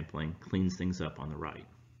percentile sampling cleans things up on the right.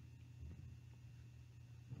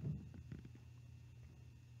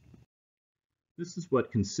 This is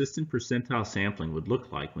what consistent percentile sampling would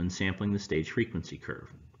look like when sampling the stage frequency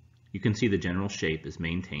curve. You can see the general shape is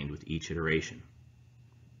maintained with each iteration.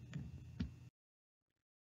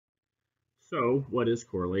 So, what is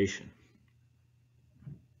correlation?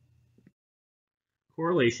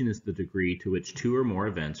 Correlation is the degree to which 2 or more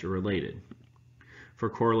events are related. For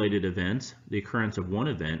correlated events, the occurrence of one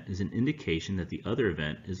event is an indication that the other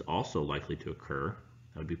event is also likely to occur,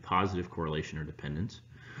 that would be positive correlation or dependence,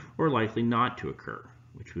 or likely not to occur,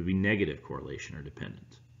 which would be negative correlation or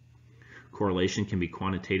dependence. Correlation can be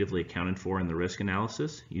quantitatively accounted for in the risk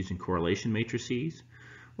analysis using correlation matrices,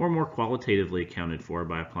 or more qualitatively accounted for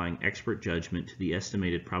by applying expert judgment to the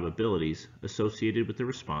estimated probabilities associated with the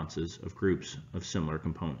responses of groups of similar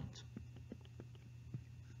components.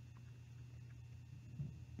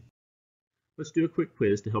 Let's do a quick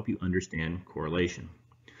quiz to help you understand correlation.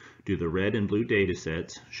 Do the red and blue data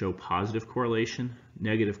sets show positive correlation,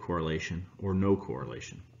 negative correlation, or no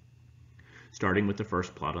correlation? Starting with the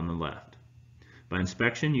first plot on the left. By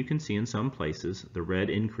inspection, you can see in some places the red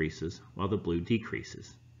increases while the blue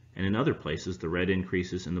decreases, and in other places the red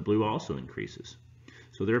increases and the blue also increases.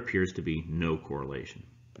 So there appears to be no correlation.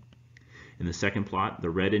 In the second plot, the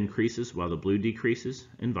red increases while the blue decreases,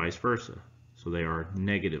 and vice versa, so they are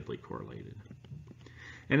negatively correlated.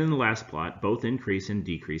 And in the last plot, both increase and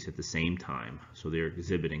decrease at the same time, so they are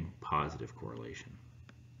exhibiting positive correlation.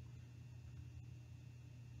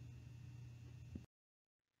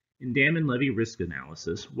 In dam and levee risk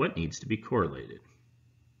analysis, what needs to be correlated?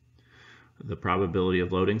 The probability of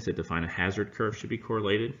loadings that define a hazard curve should be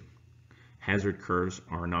correlated. Hazard curves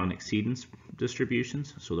are non-exceedance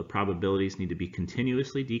distributions, so the probabilities need to be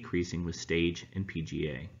continuously decreasing with stage and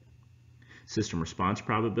PGA. System response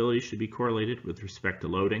probabilities should be correlated with respect to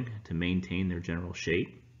loading to maintain their general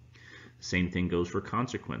shape. The same thing goes for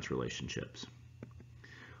consequence relationships.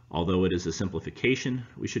 Although it is a simplification,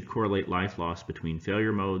 we should correlate life loss between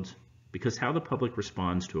failure modes because how the public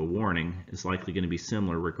responds to a warning is likely going to be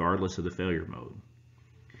similar regardless of the failure mode.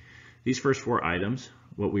 These first 4 items,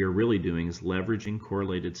 what we are really doing is leveraging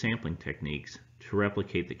correlated sampling techniques to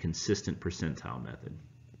replicate the consistent percentile method.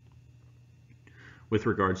 With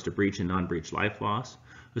regards to breach and non-breach life loss,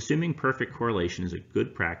 assuming perfect correlation is a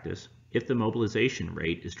good practice, if the mobilization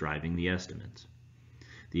rate is driving the estimates.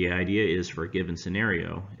 The idea is, for a given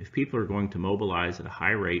scenario, if people are going to mobilize at a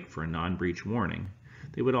high rate for a non-breach warning,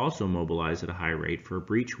 they would also mobilize at a high rate for a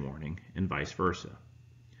breach warning, and vice versa.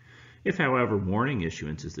 If, however, warning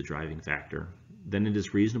issuance is the driving factor, then it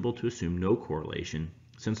is reasonable to assume no correlation,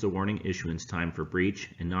 since the warning issuance time for breach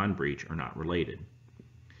and non-breach are not related.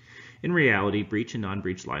 In reality, breach and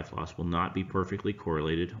non-breach life loss will not be perfectly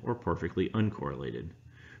correlated or perfectly uncorrelated,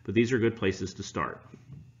 but these are good places to start.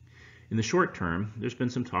 In the short term, there's been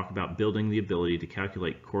some talk about building the ability to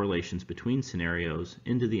calculate correlations between scenarios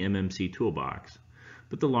into the MMC toolbox,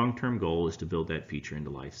 but the long-term goal is to build that feature into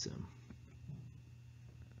LifeSim.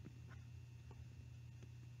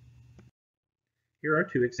 Here are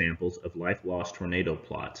two examples of life loss tornado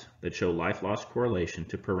plots that show life loss correlation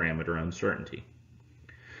to parameter uncertainty.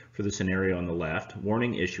 For the scenario on the left,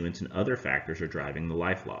 warning issuance and other factors are driving the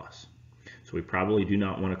life loss, so we probably do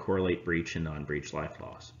not want to correlate breach and non-breach life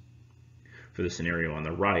loss. For the scenario on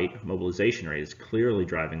the right, mobilization rate is clearly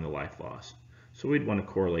driving the life loss, so we'd want to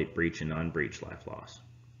correlate breach and non-breach life loss.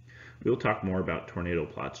 We will talk more about tornado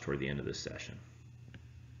plots toward the end of this session.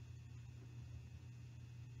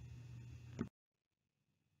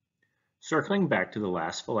 Circling back to the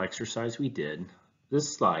last full exercise we did,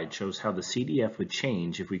 this slide shows how the CDF would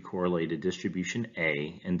change if we correlated distribution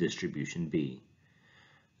A and distribution B.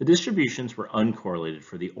 The distributions were uncorrelated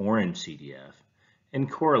for the orange CDF and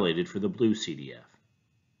correlated for the blue CDF.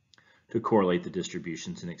 To correlate the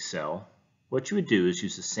distributions in Excel, what you would do is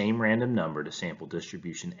use the same random number to sample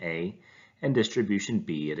distribution A and distribution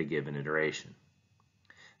B at a given iteration.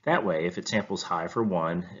 That way, if it samples high for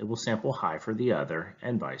one, it will sample high for the other,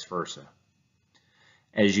 and vice versa.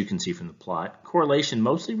 As you can see from the plot, correlation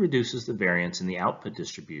mostly reduces the variance in the output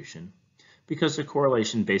distribution because the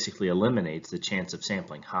correlation basically eliminates the chance of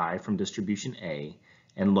sampling high from distribution A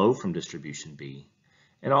and low from distribution B,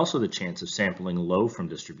 and also the chance of sampling low from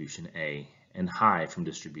distribution A and high from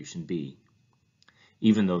distribution B.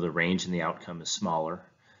 Even though the range in the outcome is smaller,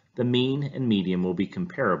 the mean and median will be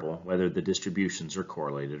comparable whether the distributions are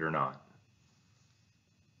correlated or not.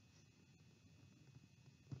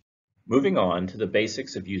 Moving on to the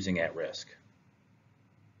basics of using at-risk.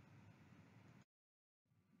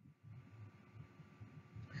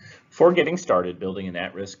 Before getting started building an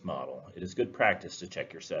at-risk model, it is good practice to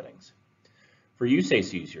check your settings. For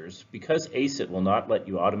USACE users, because ACIT will not let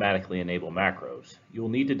you automatically enable macros, you will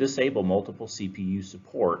need to disable multiple CPU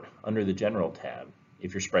support under the General tab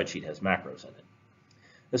if your spreadsheet has macros in it.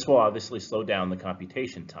 This will obviously slow down the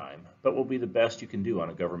computation time, but will be the best you can do on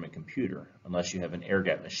a government computer unless you have an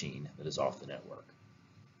air-gapped machine that is off the network.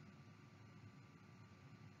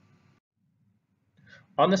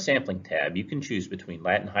 On the Sampling tab, you can choose between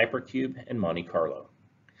Latin Hypercube and Monte Carlo.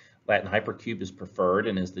 Latin Hypercube is preferred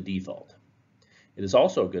and is the default. It is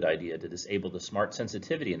also a good idea to disable the Smart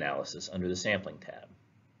Sensitivity Analysis under the Sampling tab.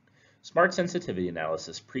 Smart Sensitivity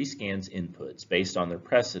Analysis pre-scans inputs based on their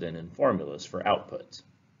precedent and formulas for outputs.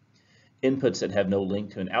 Inputs that have no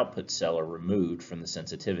link to an output cell are removed from the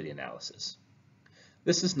sensitivity analysis.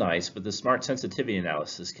 This is nice, but the Smart Sensitivity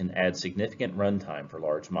Analysis can add significant runtime for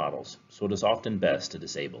large models, so it is often best to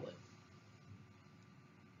disable it.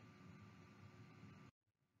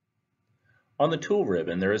 On the tool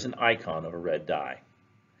ribbon, there is an icon of a red die.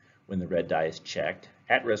 When the red die is checked,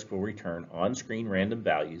 at-risk will return on-screen random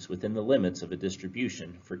values within the limits of a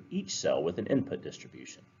distribution for each cell with an input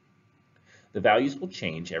distribution. The values will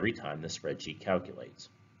change every time the spreadsheet calculates.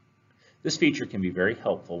 This feature can be very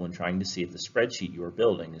helpful when trying to see if the spreadsheet you are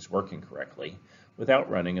building is working correctly without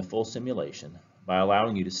running a full simulation by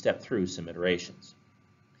allowing you to step through some iterations.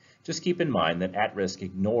 Just keep in mind that at-risk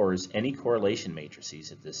ignores any correlation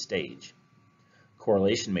matrices at this stage.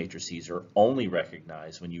 Correlation matrices are only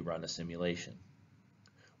recognized when you run a simulation.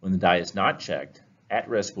 When the die is not checked,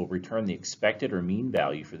 at-risk will return the expected or mean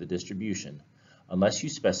value for the distribution unless you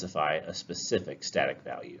specify a specific static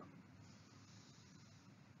value.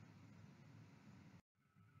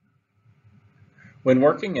 When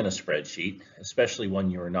working in a spreadsheet, especially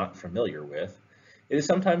one you are not familiar with, it is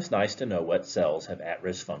sometimes nice to know what cells have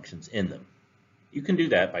at-risk functions in them. You can do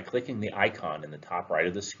that by clicking the icon in the top right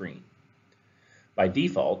of the screen. By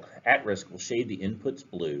default, at-risk will shade the inputs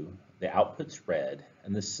blue, the outputs red,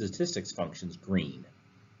 and the statistics functions green.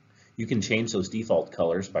 You can change those default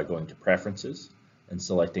colors by going to Preferences and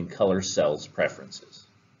selecting Color Cells Preferences.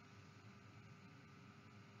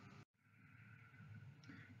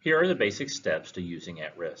 Here are the basic steps to using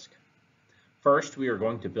at-risk. First, we are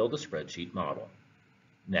going to build a spreadsheet model.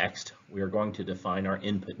 Next, we are going to define our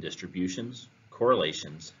input distributions,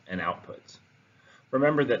 correlations, and outputs.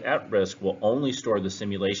 Remember that at-risk will only store the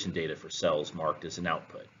simulation data for cells marked as an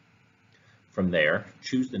output. From there,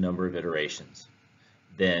 choose the number of iterations.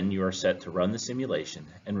 Then you are set to run the simulation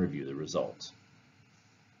and review the results.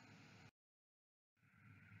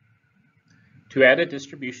 To add a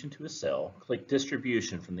distribution to a cell, click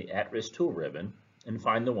Distribution from the At-Risk tool ribbon and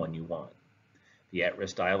find the one you want. The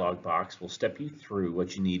At-Risk dialog box will step you through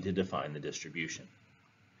what you need to define the distribution.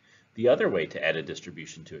 The other way to add a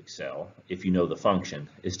distribution to Excel, if you know the function,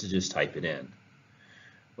 is to just type it in.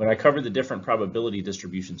 When I covered the different probability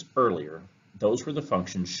distributions earlier, those were the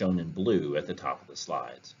functions shown in blue at the top of the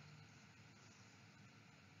slides.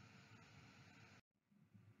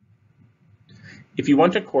 If you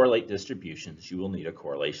want to correlate distributions, you will need a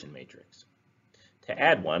correlation matrix. To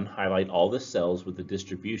add one, highlight all the cells with the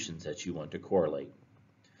distributions that you want to correlate.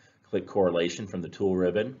 Click Correlation from the tool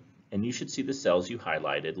ribbon, and you should see the cells you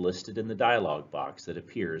highlighted listed in the dialog box that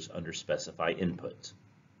appears under Specify Inputs.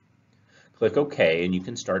 Click OK, and you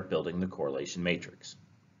can start building the correlation matrix.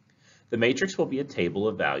 The matrix will be a table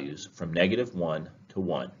of values from -1 to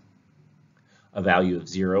 1. A value of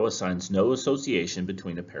 0 assigns no association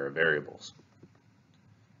between a pair of variables.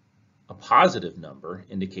 A positive number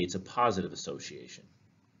indicates a positive association.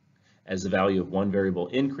 As the value of one variable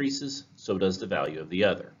increases, so does the value of the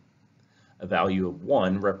other. A value of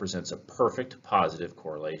 1 represents a perfect positive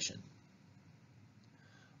correlation.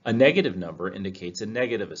 A negative number indicates a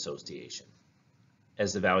negative association.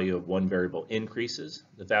 As the value of one variable increases,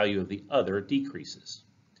 the value of the other decreases.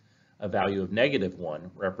 A value of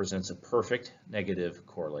 -1 represents a perfect negative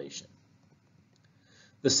correlation.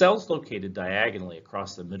 The cells located diagonally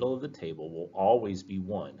across the middle of the table will always be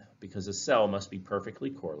 1 because a cell must be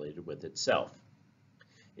perfectly correlated with itself.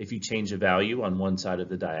 If you change a value on one side of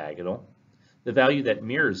the diagonal, the value that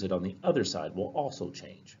mirrors it on the other side will also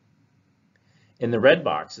change. In the red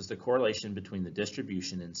box is the correlation between the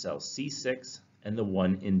distribution in cell C6 and the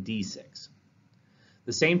one in D6.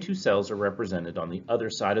 The same two cells are represented on the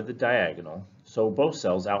other side of the diagonal, so both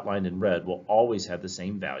cells outlined in red will always have the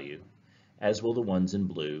same value, as will the ones in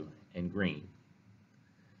blue and green.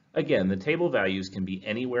 Again, the table values can be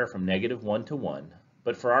anywhere from -1 to 1,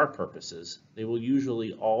 but for our purposes, they will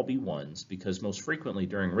usually all be 1s because most frequently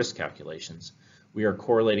during risk calculations, we are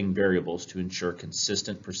correlating variables to ensure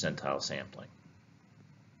consistent percentile sampling.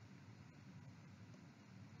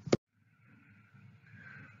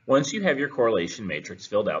 Once you have your correlation matrix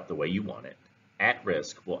filled out the way you want it,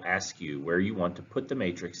 At-Risk will ask you where you want to put the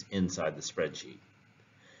matrix inside the spreadsheet.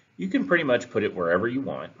 You can pretty much put it wherever you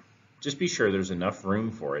want. Just be sure there's enough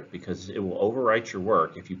room for it because it will overwrite your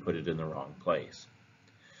work if you put it in the wrong place.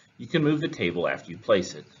 You can move the table after you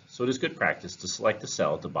place it, so it is good practice to select the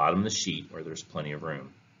cell at the bottom of the sheet where there's plenty of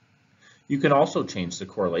room. You can also change the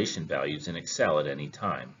correlation values in Excel at any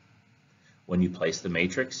time. When you place the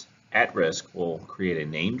matrix, At-Risk will create a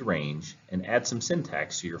named range and add some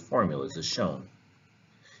syntax to your formulas as shown.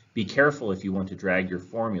 Be careful if you want to drag your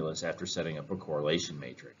formulas after setting up a correlation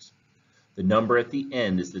matrix. The number at the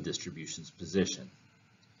end is the distribution's position.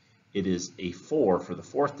 It is a 4 for the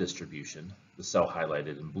fourth distribution, the cell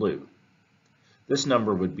highlighted in blue. This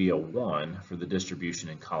number would be a 1 for the distribution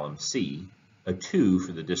in column C, a 2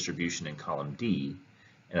 for the distribution in column D,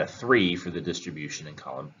 and a 3 for the distribution in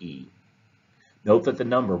column E. Note that the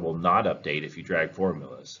number will not update if you drag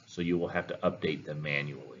formulas, so you will have to update them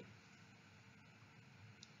manually.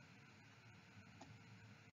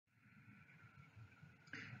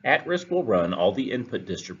 At-Risk will run all the input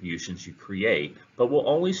distributions you create, but will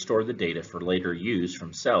only store the data for later use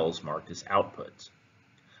from cells marked as outputs.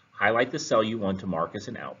 Highlight the cell you want to mark as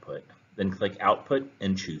an output, then click Output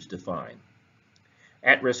and choose Define.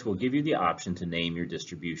 At-Risk will give you the option to name your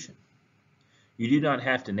distribution. You do not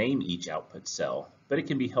have to name each output cell, but it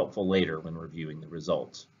can be helpful later when reviewing the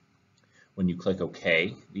results. When you click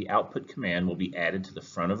OK, the output command will be added to the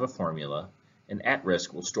front of a formula, and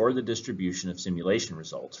At-Risk will store the distribution of simulation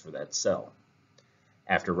results for that cell.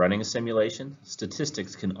 After running a simulation,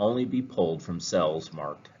 statistics can only be pulled from cells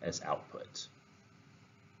marked as outputs.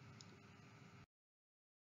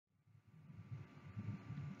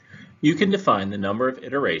 You can define the number of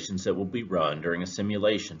iterations that will be run during a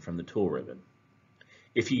simulation from the tool ribbon.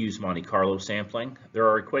 If you use Monte Carlo sampling, there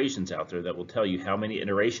are equations out there that will tell you how many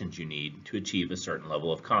iterations you need to achieve a certain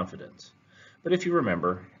level of confidence. But if you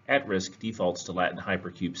remember, At-Risk defaults to Latin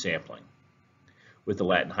Hypercube sampling. With the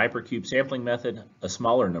Latin Hypercube sampling method, a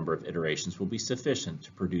smaller number of iterations will be sufficient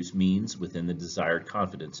to produce means within the desired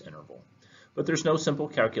confidence interval, but there's no simple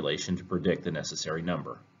calculation to predict the necessary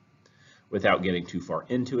number. Without getting too far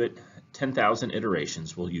into it, 10,000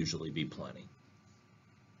 iterations will usually be plenty.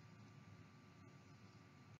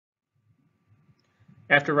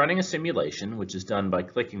 After running a simulation, which is done by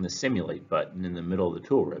clicking the Simulate button in the middle of the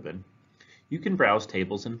tool ribbon, you can browse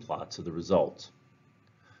tables and plots of the results.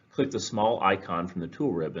 Click the small icon from the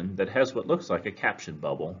tool ribbon that has what looks like a caption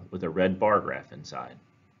bubble with a red bar graph inside.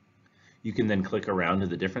 You can then click around to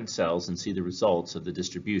the different cells and see the results of the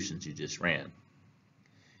distributions you just ran.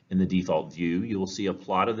 In the default view, you will see a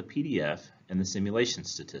plot of the PDF and the simulation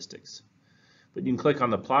statistics. But you can click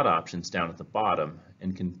on the plot options down at the bottom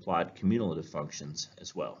and can plot cumulative functions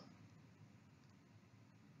as well.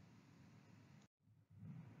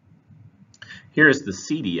 Here is the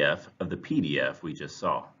CDF of the PDF we just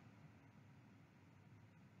saw.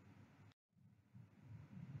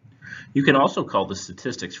 You can also call the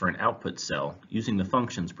statistics for an output cell using the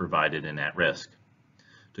functions provided in @risk.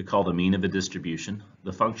 To call the mean of a distribution,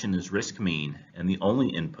 the function is risk_mean, and the only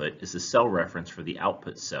input is the cell reference for the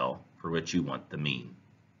output cell for which you want the mean.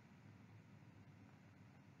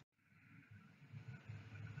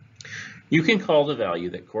 You can call the value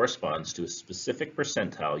that corresponds to a specific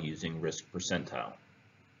percentile using risk percentile.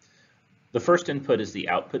 The first input is the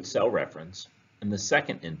output cell reference, and the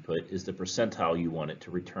second input is the percentile you want it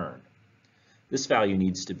to return. This value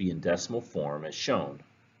needs to be in decimal form as shown,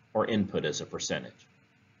 or input as a percentage.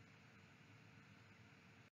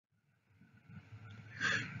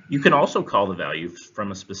 You can also call the value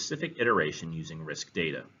from a specific iteration using risk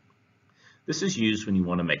data. This is used when you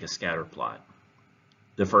want to make a scatter plot.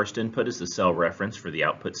 The first input is the cell reference for the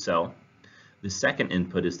output cell. The second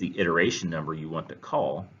input is the iteration number you want to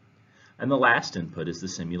call, and the last input is the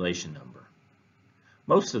simulation number.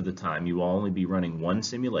 Most of the time you will only be running one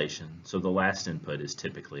simulation, so the last input is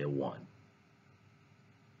typically a 1.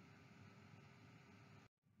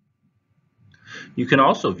 You can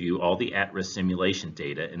also view all the at-risk simulation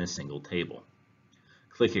data in a single table.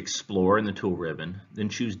 Click Explore in the tool ribbon, then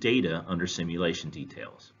choose Data under Simulation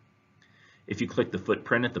Details. If you click the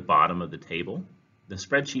footprint at the bottom of the table, the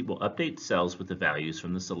spreadsheet will update cells with the values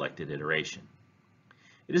from the selected iteration.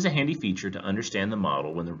 It is a handy feature to understand the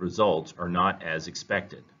model when the results are not as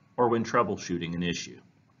expected, or when troubleshooting an issue.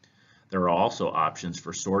 There are also options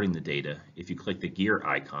for sorting the data if you click the gear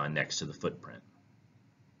icon next to the footprint.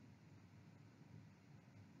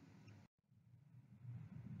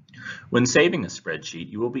 When saving a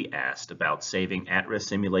spreadsheet, you will be asked about saving at-risk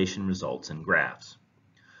simulation results and graphs.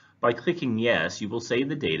 By clicking Yes, you will save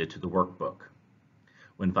the data to the workbook.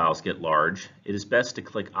 When files get large, it is best to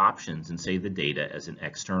click Options and save the data as an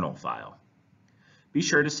external file. Be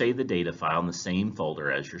sure to save the data file in the same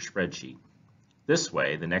folder as your spreadsheet. This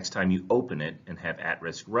way, the next time you open it and have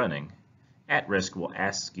at-risk running, at-risk will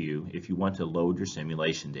ask you if you want to load your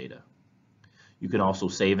simulation data. You can also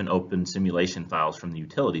save and open simulation files from the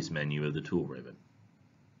Utilities menu of the tool ribbon.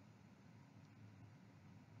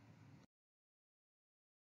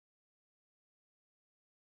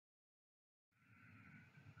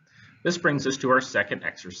 This brings us to our second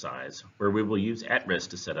exercise, where we will use at-risk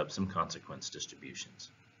to set up some consequence distributions.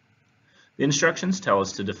 The instructions tell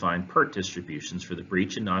us to define PERT distributions for the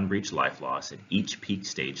breach and non-breach life loss at each peak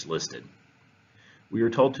stage listed. We are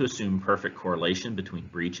told to assume perfect correlation between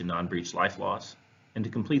breach and non-breach life loss, and to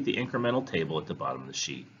complete the incremental table at the bottom of the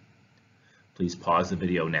sheet. Please pause the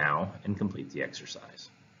video now and complete the exercise.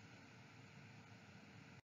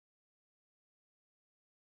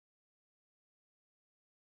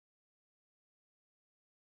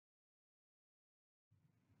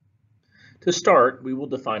 To start, we will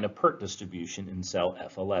define a PERT distribution in cell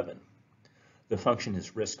F11. The function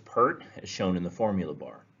is risk PERT, as shown in the formula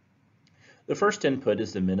bar. The first input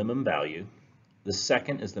is the minimum value, the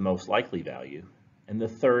second is the most likely value, and the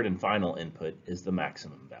third and final input is the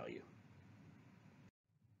maximum value.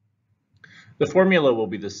 The formula will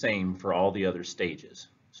be the same for all the other stages,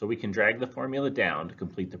 so we can drag the formula down to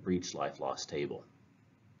complete the breach life loss table.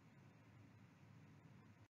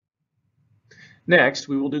 Next,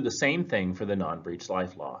 we will do the same thing for the non-breach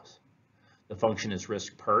life loss. The function is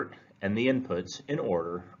risk PERT, and the inputs, in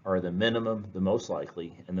order, are the minimum, the most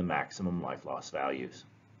likely, and the maximum life loss values.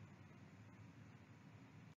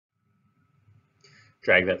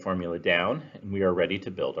 Drag that formula down, and we are ready to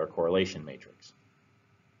build our correlation matrix.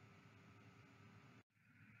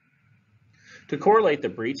 To correlate the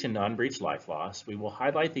breach and non-breach life loss, we will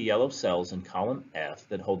highlight the yellow cells in column F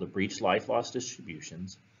that hold the breach life loss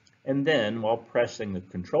distributions, and then, while pressing the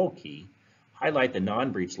Control key, highlight the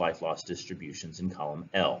non-breach life loss distributions in column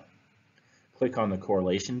L. Click on the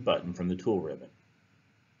correlation button from the tool ribbon.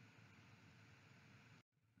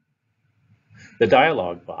 The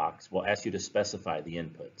dialog box will ask you to specify the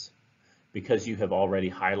inputs. Because you have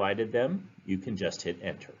already highlighted them, you can just hit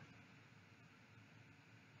Enter.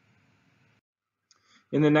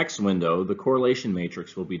 In the next window, the correlation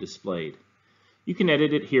matrix will be displayed. You can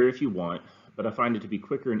edit it here if you want, but I find it to be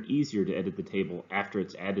quicker and easier to edit the table after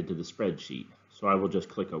it's added to the spreadsheet, so I will just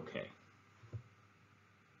click OK.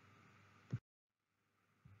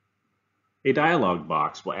 A dialog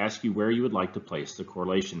box will ask you where you would like to place the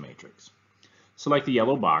correlation matrix. Select the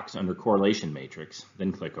yellow box under Correlation Matrix,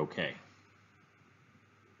 then click OK.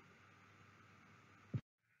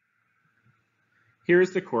 Here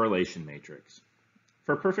is the correlation matrix.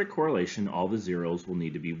 For perfect correlation, all the zeros will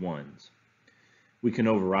need to be ones. We can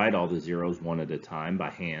override all the zeros one at a time by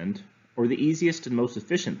hand, or the easiest and most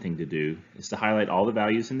efficient thing to do is to highlight all the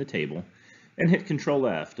values in the table and hit Control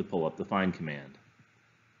F to pull up the Find command.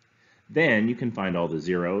 Then you can find all the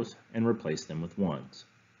zeros and replace them with ones.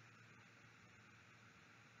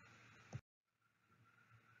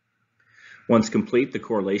 Once complete, the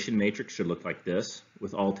correlation matrix should look like this,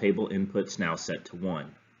 with all table inputs now set to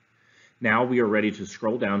 1. Now we are ready to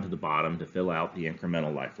scroll down to the bottom to fill out the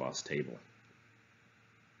incremental life loss table.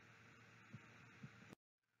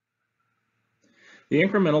 The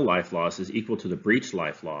incremental life loss is equal to the breach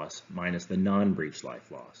life loss minus the non-breach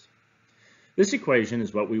life loss. This equation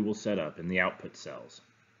is what we will set up in the output cells.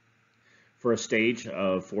 For a stage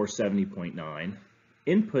of 470.9,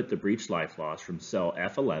 input the breach life loss from cell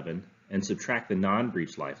F11 and subtract the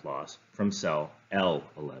non-breach life loss from cell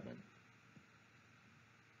L11.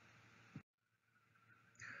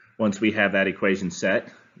 Once we have that equation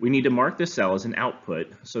set, we need to mark the cell as an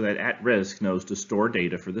output so that at-risk knows to store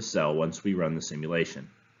data for the cell once we run the simulation.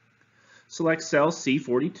 Select cell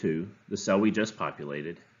C42, the cell we just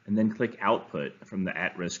populated, and then click Output from the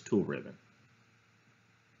at-risk tool ribbon.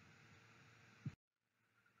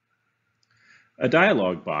 A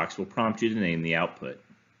dialog box will prompt you to name the output.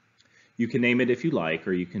 You can name it if you like,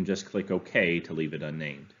 or you can just click OK to leave it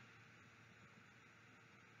unnamed.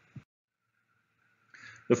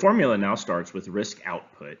 The formula now starts with risk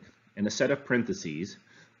output and a set of parentheses,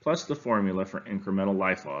 plus the formula for incremental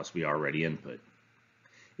life loss we already input.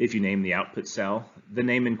 If you name the output cell, the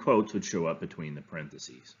name in quotes would show up between the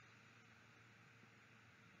parentheses.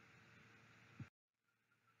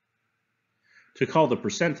 To call the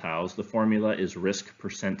percentiles, the formula is risk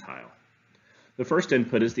percentile. The first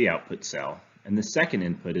input is the output cell, and the second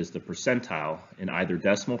input is the percentile in either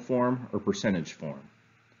decimal form or percentage form.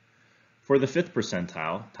 For the fifth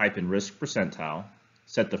percentile, type in risk percentile,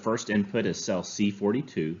 set the first input as cell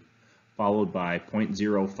C42, followed by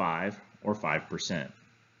 0.05 or 5%.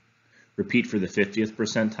 Repeat for the 50th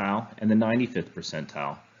percentile and the 95th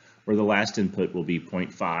percentile, where the last input will be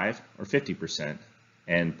 0.5 or 50%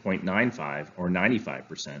 and 0.95 or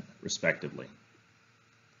 95% respectively.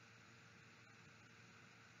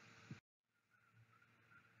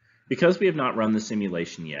 Because we have not run the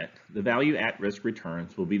simulation yet, the value at-risk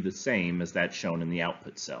returns will be the same as that shown in the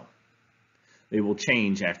output cell. They will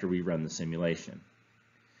change after we run the simulation.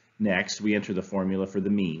 Next, we enter the formula for the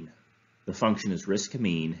mean. The function is risk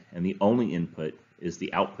mean, and the only input is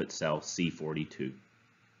the output cell C42.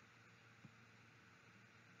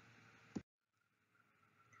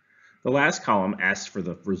 The last column asks for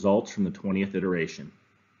the results from the 20th iteration.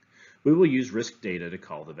 We will use risk data to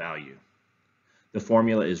call the value. The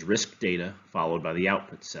formula is risk data followed by the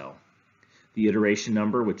output cell, the iteration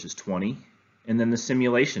number, which is 20, and then the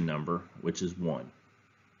simulation number, which is 1.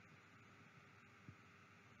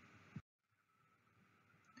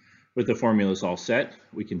 With the formulas all set,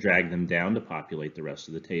 we can drag them down to populate the rest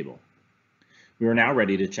of the table. We are now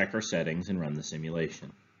ready to check our settings and run the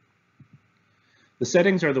simulation. The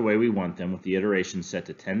settings are the way we want them, with the iteration set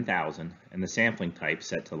to 10,000 and the sampling type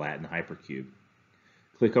set to Latin Hypercube.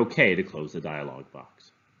 Click OK to close the dialog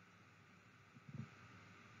box.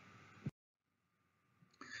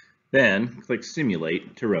 Then click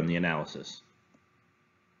Simulate to run the analysis.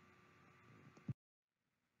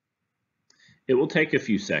 It will take a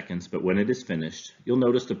few seconds, but when it is finished, you'll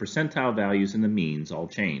notice the percentile values and the means all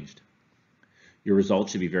changed. Your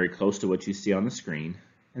results should be very close to what you see on the screen,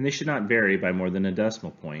 and they should not vary by more than a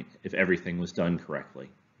decimal point if everything was done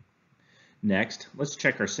correctly. Next, let's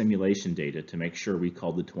check our simulation data to make sure we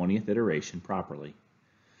called the 20th iteration properly.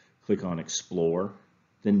 Click on Explore,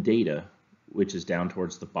 then Data, which is down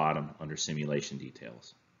towards the bottom under Simulation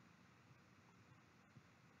Details.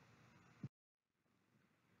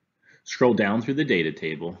 Scroll down through the data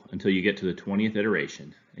table until you get to the 20th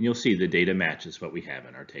iteration, and you'll see the data matches what we have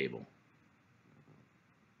in our table.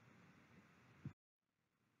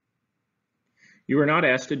 You are not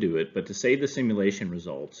asked to do it, but to save the simulation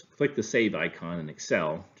results, click the Save icon in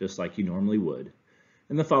Excel, just like you normally would,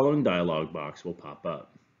 and the following dialog box will pop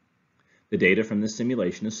up. The data from this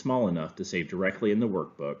simulation is small enough to save directly in the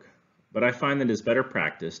workbook, but I find that it's better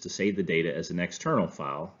practice to save the data as an external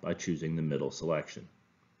file by choosing the middle selection.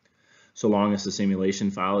 So long as the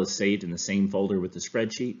simulation file is saved in the same folder with the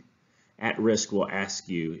spreadsheet, At Risk will ask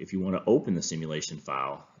you if you want to open the simulation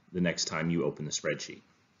file the next time you open the spreadsheet.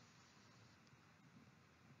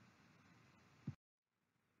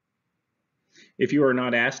 If you are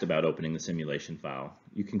not asked about opening the simulation file,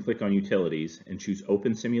 you can click on Utilities and choose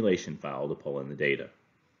Open Simulation File to pull in the data.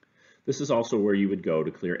 This is also where you would go to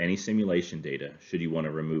clear any simulation data should you want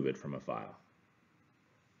to remove it from a file.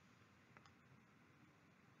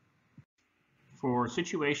 For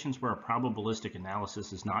situations where a probabilistic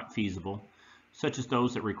analysis is not feasible, such as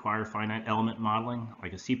those that require finite element modeling,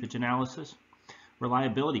 like a seepage analysis,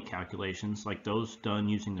 reliability calculations, like those done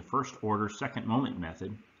using the first-order second-moment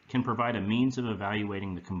method, can provide a means of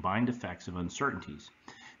evaluating the combined effects of uncertainties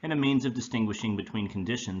and a means of distinguishing between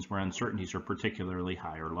conditions where uncertainties are particularly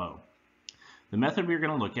high or low. The method we are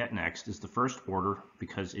going to look at next is the first order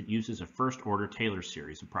because it uses a first-order Taylor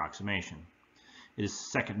series approximation. It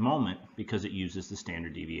is second moment because it uses the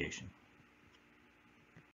standard deviation.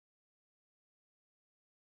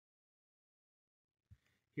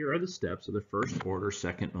 Here are the steps of the first-order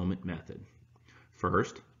second-moment method.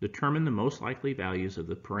 First, determine the most likely values of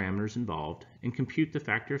the parameters involved and compute the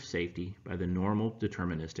factor of safety by the normal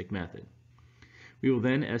deterministic method. We will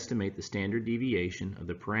then estimate the standard deviation of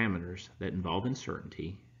the parameters that involve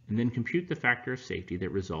uncertainty and then compute the factor of safety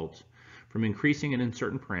that results from increasing an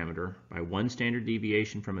uncertain parameter by one standard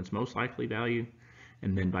deviation from its most likely value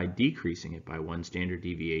and then by decreasing it by one standard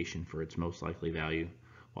deviation for its most likely value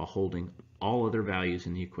while holding all other values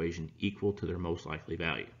in the equation equal to their most likely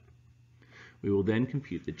value. We will then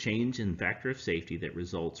compute the change in factor of safety that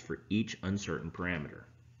results for each uncertain parameter.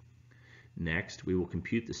 Next, we will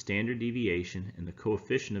compute the standard deviation and the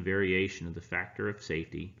coefficient of variation of the factor of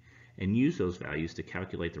safety and use those values to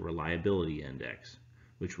calculate the reliability index,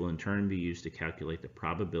 which will in turn be used to calculate the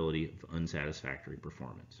probability of unsatisfactory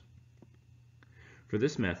performance. For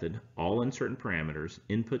this method, all uncertain parameters,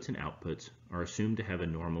 inputs and outputs, are assumed to have a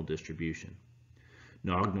normal distribution.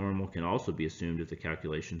 Log normal can also be assumed if the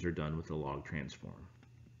calculations are done with the log transform.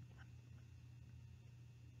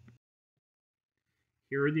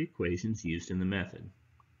 Here are the equations used in the method.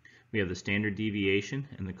 We have the standard deviation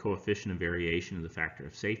and the coefficient of variation of the factor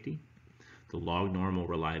of safety, the log normal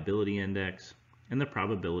reliability index, and the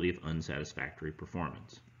probability of unsatisfactory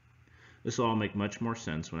performance. This will all make much more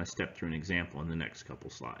sense when I step through an example in the next couple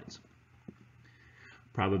slides.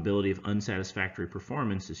 Probability of unsatisfactory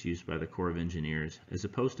performance is used by the Corps of Engineers as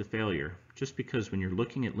opposed to failure, just because when you're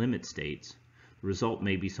looking at limit states, the result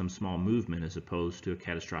may be some small movement as opposed to a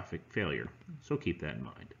catastrophic failure, so keep that in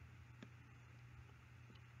mind.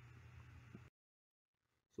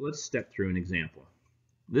 So let's step through an example.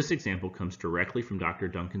 This example comes directly from Dr.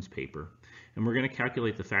 Duncan's paper, and we're going to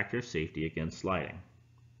calculate the factor of safety against sliding.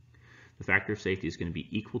 The factor of safety is going to be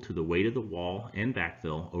equal to the weight of the wall and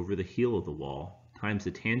backfill over the heel of the wall times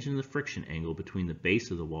the tangent of the friction angle between the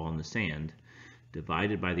base of the wall and the sand,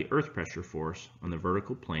 divided by the earth pressure force on the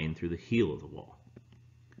vertical plane through the heel of the wall.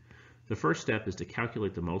 The first step is to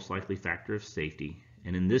calculate the most likely factor of safety,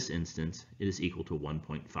 and in this instance, it is equal to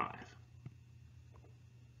 1.5.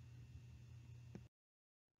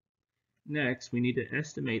 Next, we need to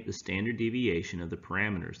estimate the standard deviation of the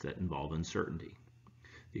parameters that involve uncertainty.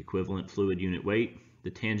 The equivalent fluid unit weight,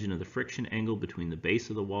 the tangent of the friction angle between the base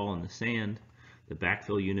of the wall and the sand, the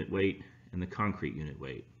backfill unit weight, and the concrete unit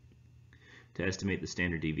weight. To estimate the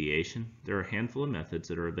standard deviation, there are a handful of methods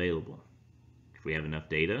that are available. If we have enough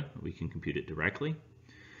data, we can compute it directly.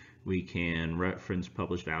 We can reference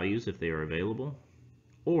published values if they are available.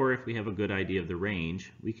 Or if we have a good idea of the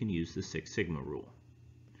range, we can use the Six Sigma rule.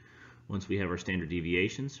 Once we have our standard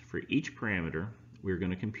deviations, for each parameter, we're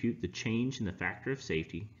going to compute the change in the factor of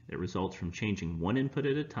safety that results from changing one input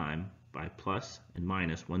at a time by plus and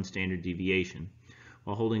minus one standard deviation,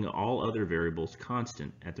 while holding all other variables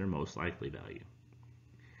constant at their most likely value.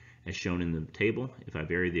 As shown in the table, if I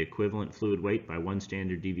vary the equivalent fluid weight by one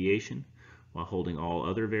standard deviation, while holding all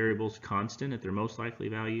other variables constant at their most likely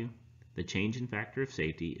value, the change in factor of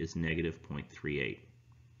safety is negative 0.38.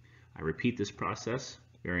 I repeat this process,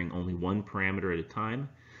 varying only one parameter at a time,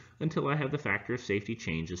 until I have the factor of safety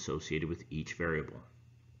change associated with each variable.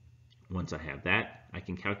 Once I have that, I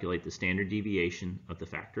can calculate the standard deviation of the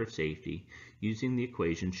factor of safety using the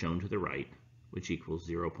equation shown to the right, which equals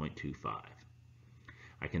 0.25.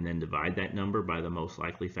 I can then divide that number by the most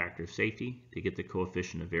likely factor of safety to get the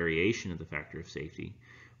coefficient of variation of the factor of safety,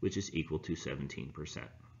 which is equal to 17%.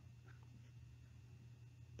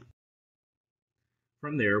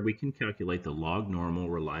 From there, we can calculate the log normal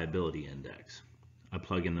reliability index. I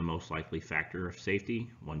plug in the most likely factor of safety,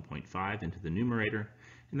 1.5, into the numerator,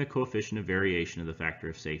 and the coefficient of variation of the factor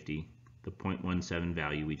of safety, the 0.17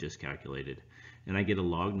 value we just calculated, and I get a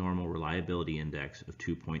log normal reliability index of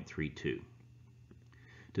 2.32.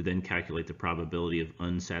 To then calculate the probability of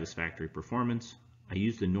unsatisfactory performance, I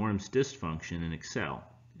use the norms dist function in Excel,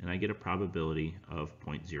 and I get a probability of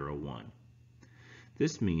 0.01.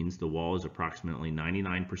 This means the wall is approximately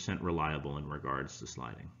 99% reliable in regards to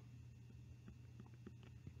sliding.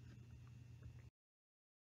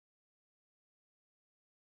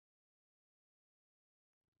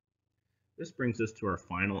 This brings us to our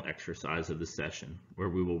final exercise of the session, where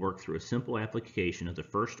we will work through a simple application of the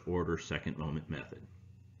first order second moment method.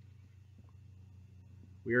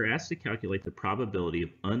 We are asked to calculate the probability of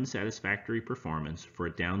unsatisfactory performance for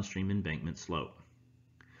a downstream embankment slope.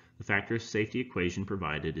 The factor of safety equation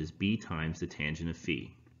provided is b times the tangent of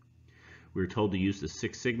phi. We are told to use the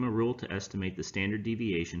Six Sigma rule to estimate the standard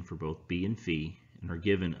deviation for both b and phi, and are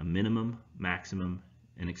given a minimum, maximum,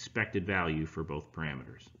 and expected value for both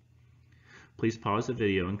parameters. Please pause the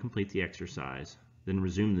video and complete the exercise, then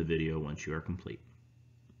resume the video once you are complete.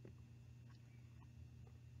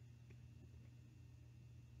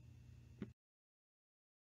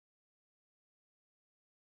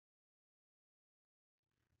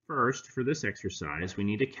 First, for this exercise, we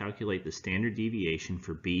need to calculate the standard deviation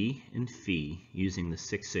for b and phi using the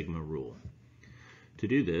Six Sigma rule. To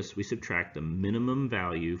do this, we subtract the minimum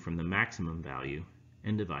value from the maximum value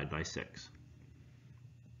and divide by 6.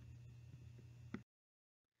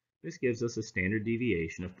 This gives us a standard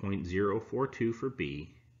deviation of 0.042 for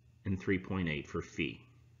b and 3.8 for phi.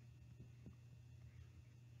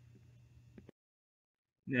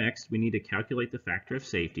 Next, we need to calculate the factor of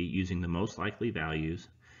safety using the most likely values,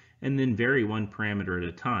 and then vary one parameter at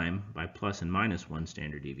a time by plus and minus 1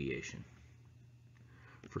 standard deviation.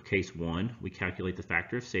 For case 1, we calculate the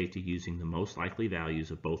factor of safety using the most likely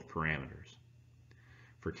values of both parameters.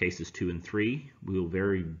 For cases 2 and 3, we will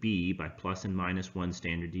vary b by plus and minus 1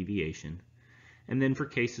 standard deviation, and then for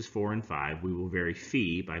cases 4 and 5, we will vary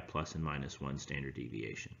phi by plus and minus 1 standard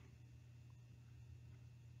deviation.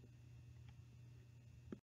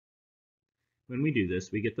 When we do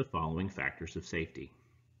this, we get the following factors of safety.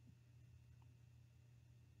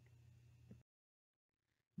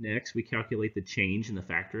 Next, we calculate the change in the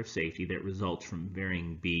factor of safety that results from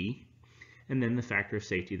varying b, and then the factor of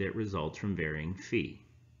safety that results from varying phi.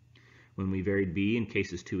 When we varied b in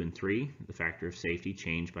cases 2 and 3, the factor of safety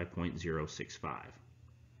changed by 0.065.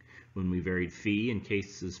 When we varied phi in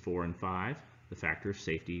cases 4 and 5, the factor of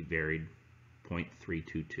safety varied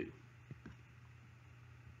 0.322.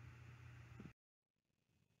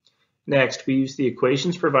 Next, we use the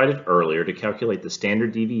equations provided earlier to calculate the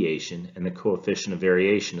standard deviation and the coefficient of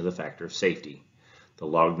variation of the factor of safety, the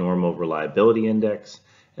log normal reliability index,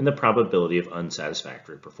 and the probability of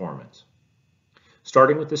unsatisfactory performance.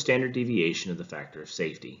 Starting with the standard deviation of the factor of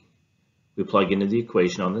safety, we plug into the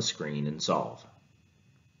equation on the screen and solve.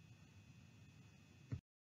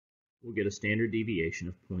 We'll get a standard deviation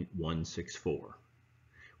of 0.164.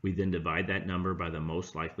 We then divide that number by the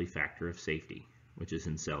most likely factor of safety, which is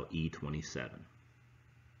in cell E27.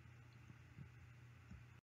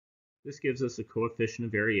 This gives us a coefficient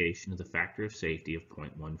of variation of the factor of safety of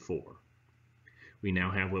 0.14. We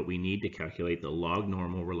now have what we need to calculate the log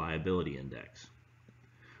normal reliability index.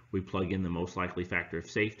 We plug in the most likely factor of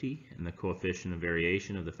safety and the coefficient of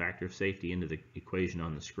variation of the factor of safety into the equation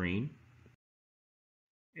on the screen,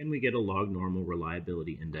 and we get a log normal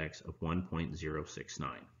reliability index of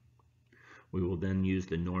 1.069. We will then use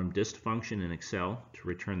the norm dist function in Excel to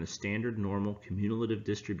return the standard normal cumulative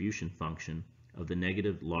distribution function of the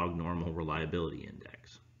negative log normal reliability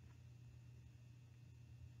index.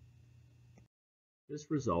 This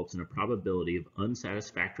results in a probability of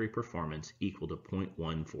unsatisfactory performance equal to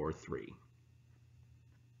 0.143.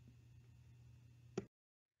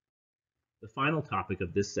 The final topic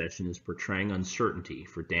of this session is portraying uncertainty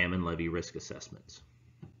for dam and levee risk assessments.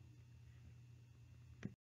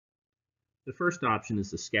 The first option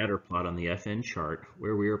is the scatter plot on the FN chart,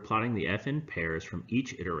 where we are plotting the FN pairs from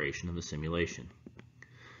each iteration of the simulation.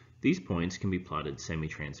 These points can be plotted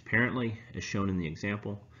semi-transparently, as shown in the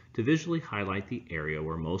example, to visually highlight the area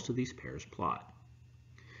where most of these pairs plot.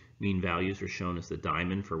 Mean values are shown as the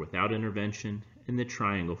diamond for without intervention and the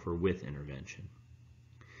triangle for with intervention.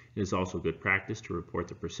 It is also good practice to report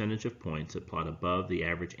the percentage of points that plot above the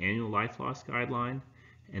average annual life loss guideline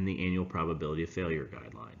and the annual probability of failure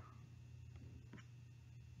guideline.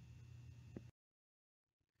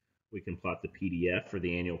 We can plot the PDF for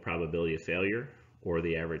the annual probability of failure or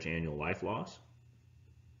the average annual life loss.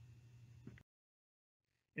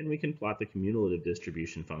 And we can plot the cumulative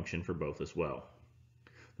distribution function for both as well.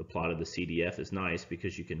 The plot of the CDF is nice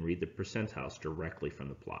because you can read the percentiles directly from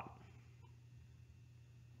the plot.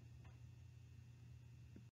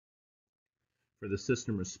 For the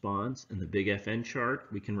system response in the Big FN chart,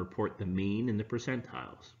 we can report the mean and the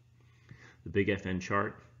percentiles. The Big FN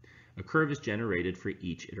chart, a curve is generated for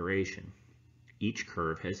each iteration. Each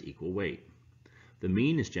curve has equal weight. The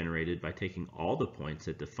mean is generated by taking all the points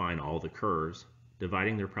that define all the curves,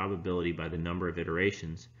 dividing their probability by the number of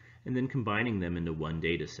iterations, and then combining them into one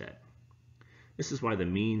data set. This is why the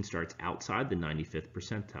mean starts outside the 95th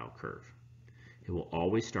percentile curve. It will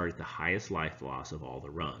always start at the highest life loss of all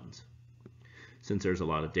the runs. Since there's a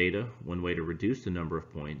lot of data, one way to reduce the number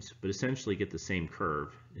of points, but essentially get the same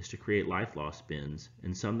curve, is to create life loss bins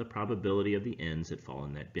and sum the probability of the ends that fall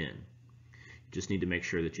in that bin. You just need to make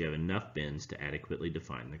sure that you have enough bins to adequately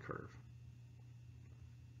define the curve.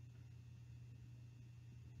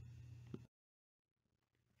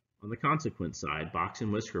 On the consequence side, box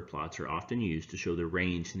and whisker plots are often used to show the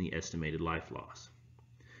range in the estimated life loss.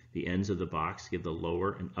 The ends of the box give the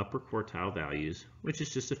lower and upper quartile values, which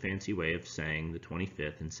is just a fancy way of saying the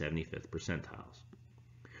 25th and 75th percentiles.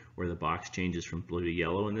 Where the box changes from blue to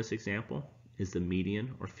yellow in this example is the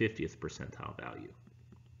median or 50th percentile value.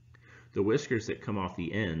 The whiskers that come off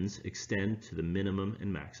the ends extend to the minimum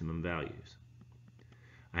and maximum values.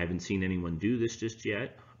 I haven't seen anyone do this just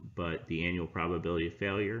yet, but the annual probability of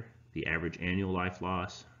failure, the average annual life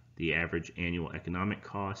loss, the average annual economic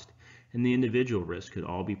cost, and the individual risk could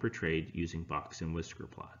all be portrayed using box and whisker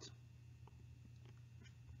plots.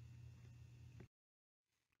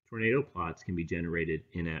 Tornado plots can be generated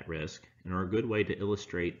in at-risk and are a good way to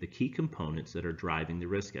illustrate the key components that are driving the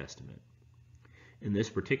risk estimate. In this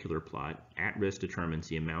particular plot, at-risk determines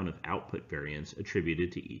the amount of output variance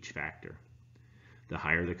attributed to each factor. The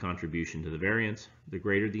higher the contribution to the variance, the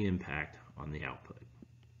greater the impact on the output.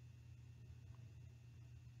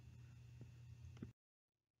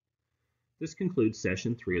 This concludes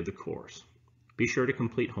session 3 of the course. Be sure to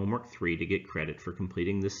complete homework 3 to get credit for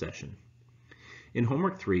completing this session. In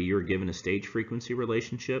homework 3, you are given a stage frequency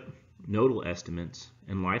relationship, nodal estimates,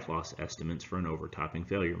 and life loss estimates for an overtopping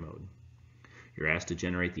failure mode. You're asked to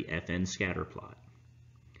generate the FN scatter plot.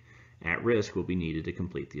 At risk will be needed to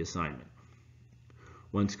complete the assignment.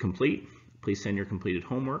 Once complete, please send your completed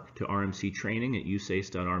homework to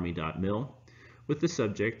rmctraining@usace.army.mil with the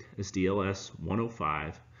subject as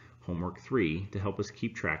DLS-105 Homework 3 to help us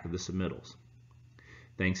keep track of the submittals.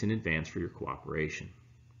 Thanks in advance for your cooperation.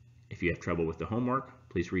 If you have trouble with the homework,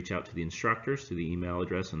 please reach out to the instructors through the email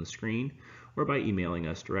address on the screen or by emailing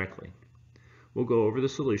us directly. We'll go over the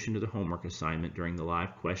solution to the homework assignment during the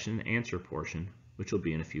live question and answer portion, which will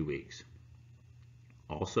be in a few weeks.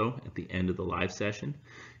 Also, at the end of the live session,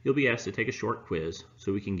 you'll be asked to take a short quiz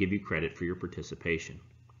so we can give you credit for your participation.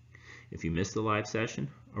 If you miss the live session,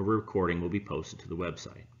 a recording will be posted to the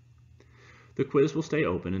website. The quiz will stay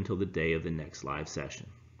open until the day of the next live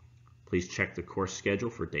session. Please check the course schedule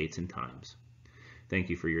for dates and times. Thank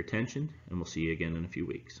you for your attention, and we'll see you again in a few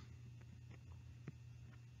weeks.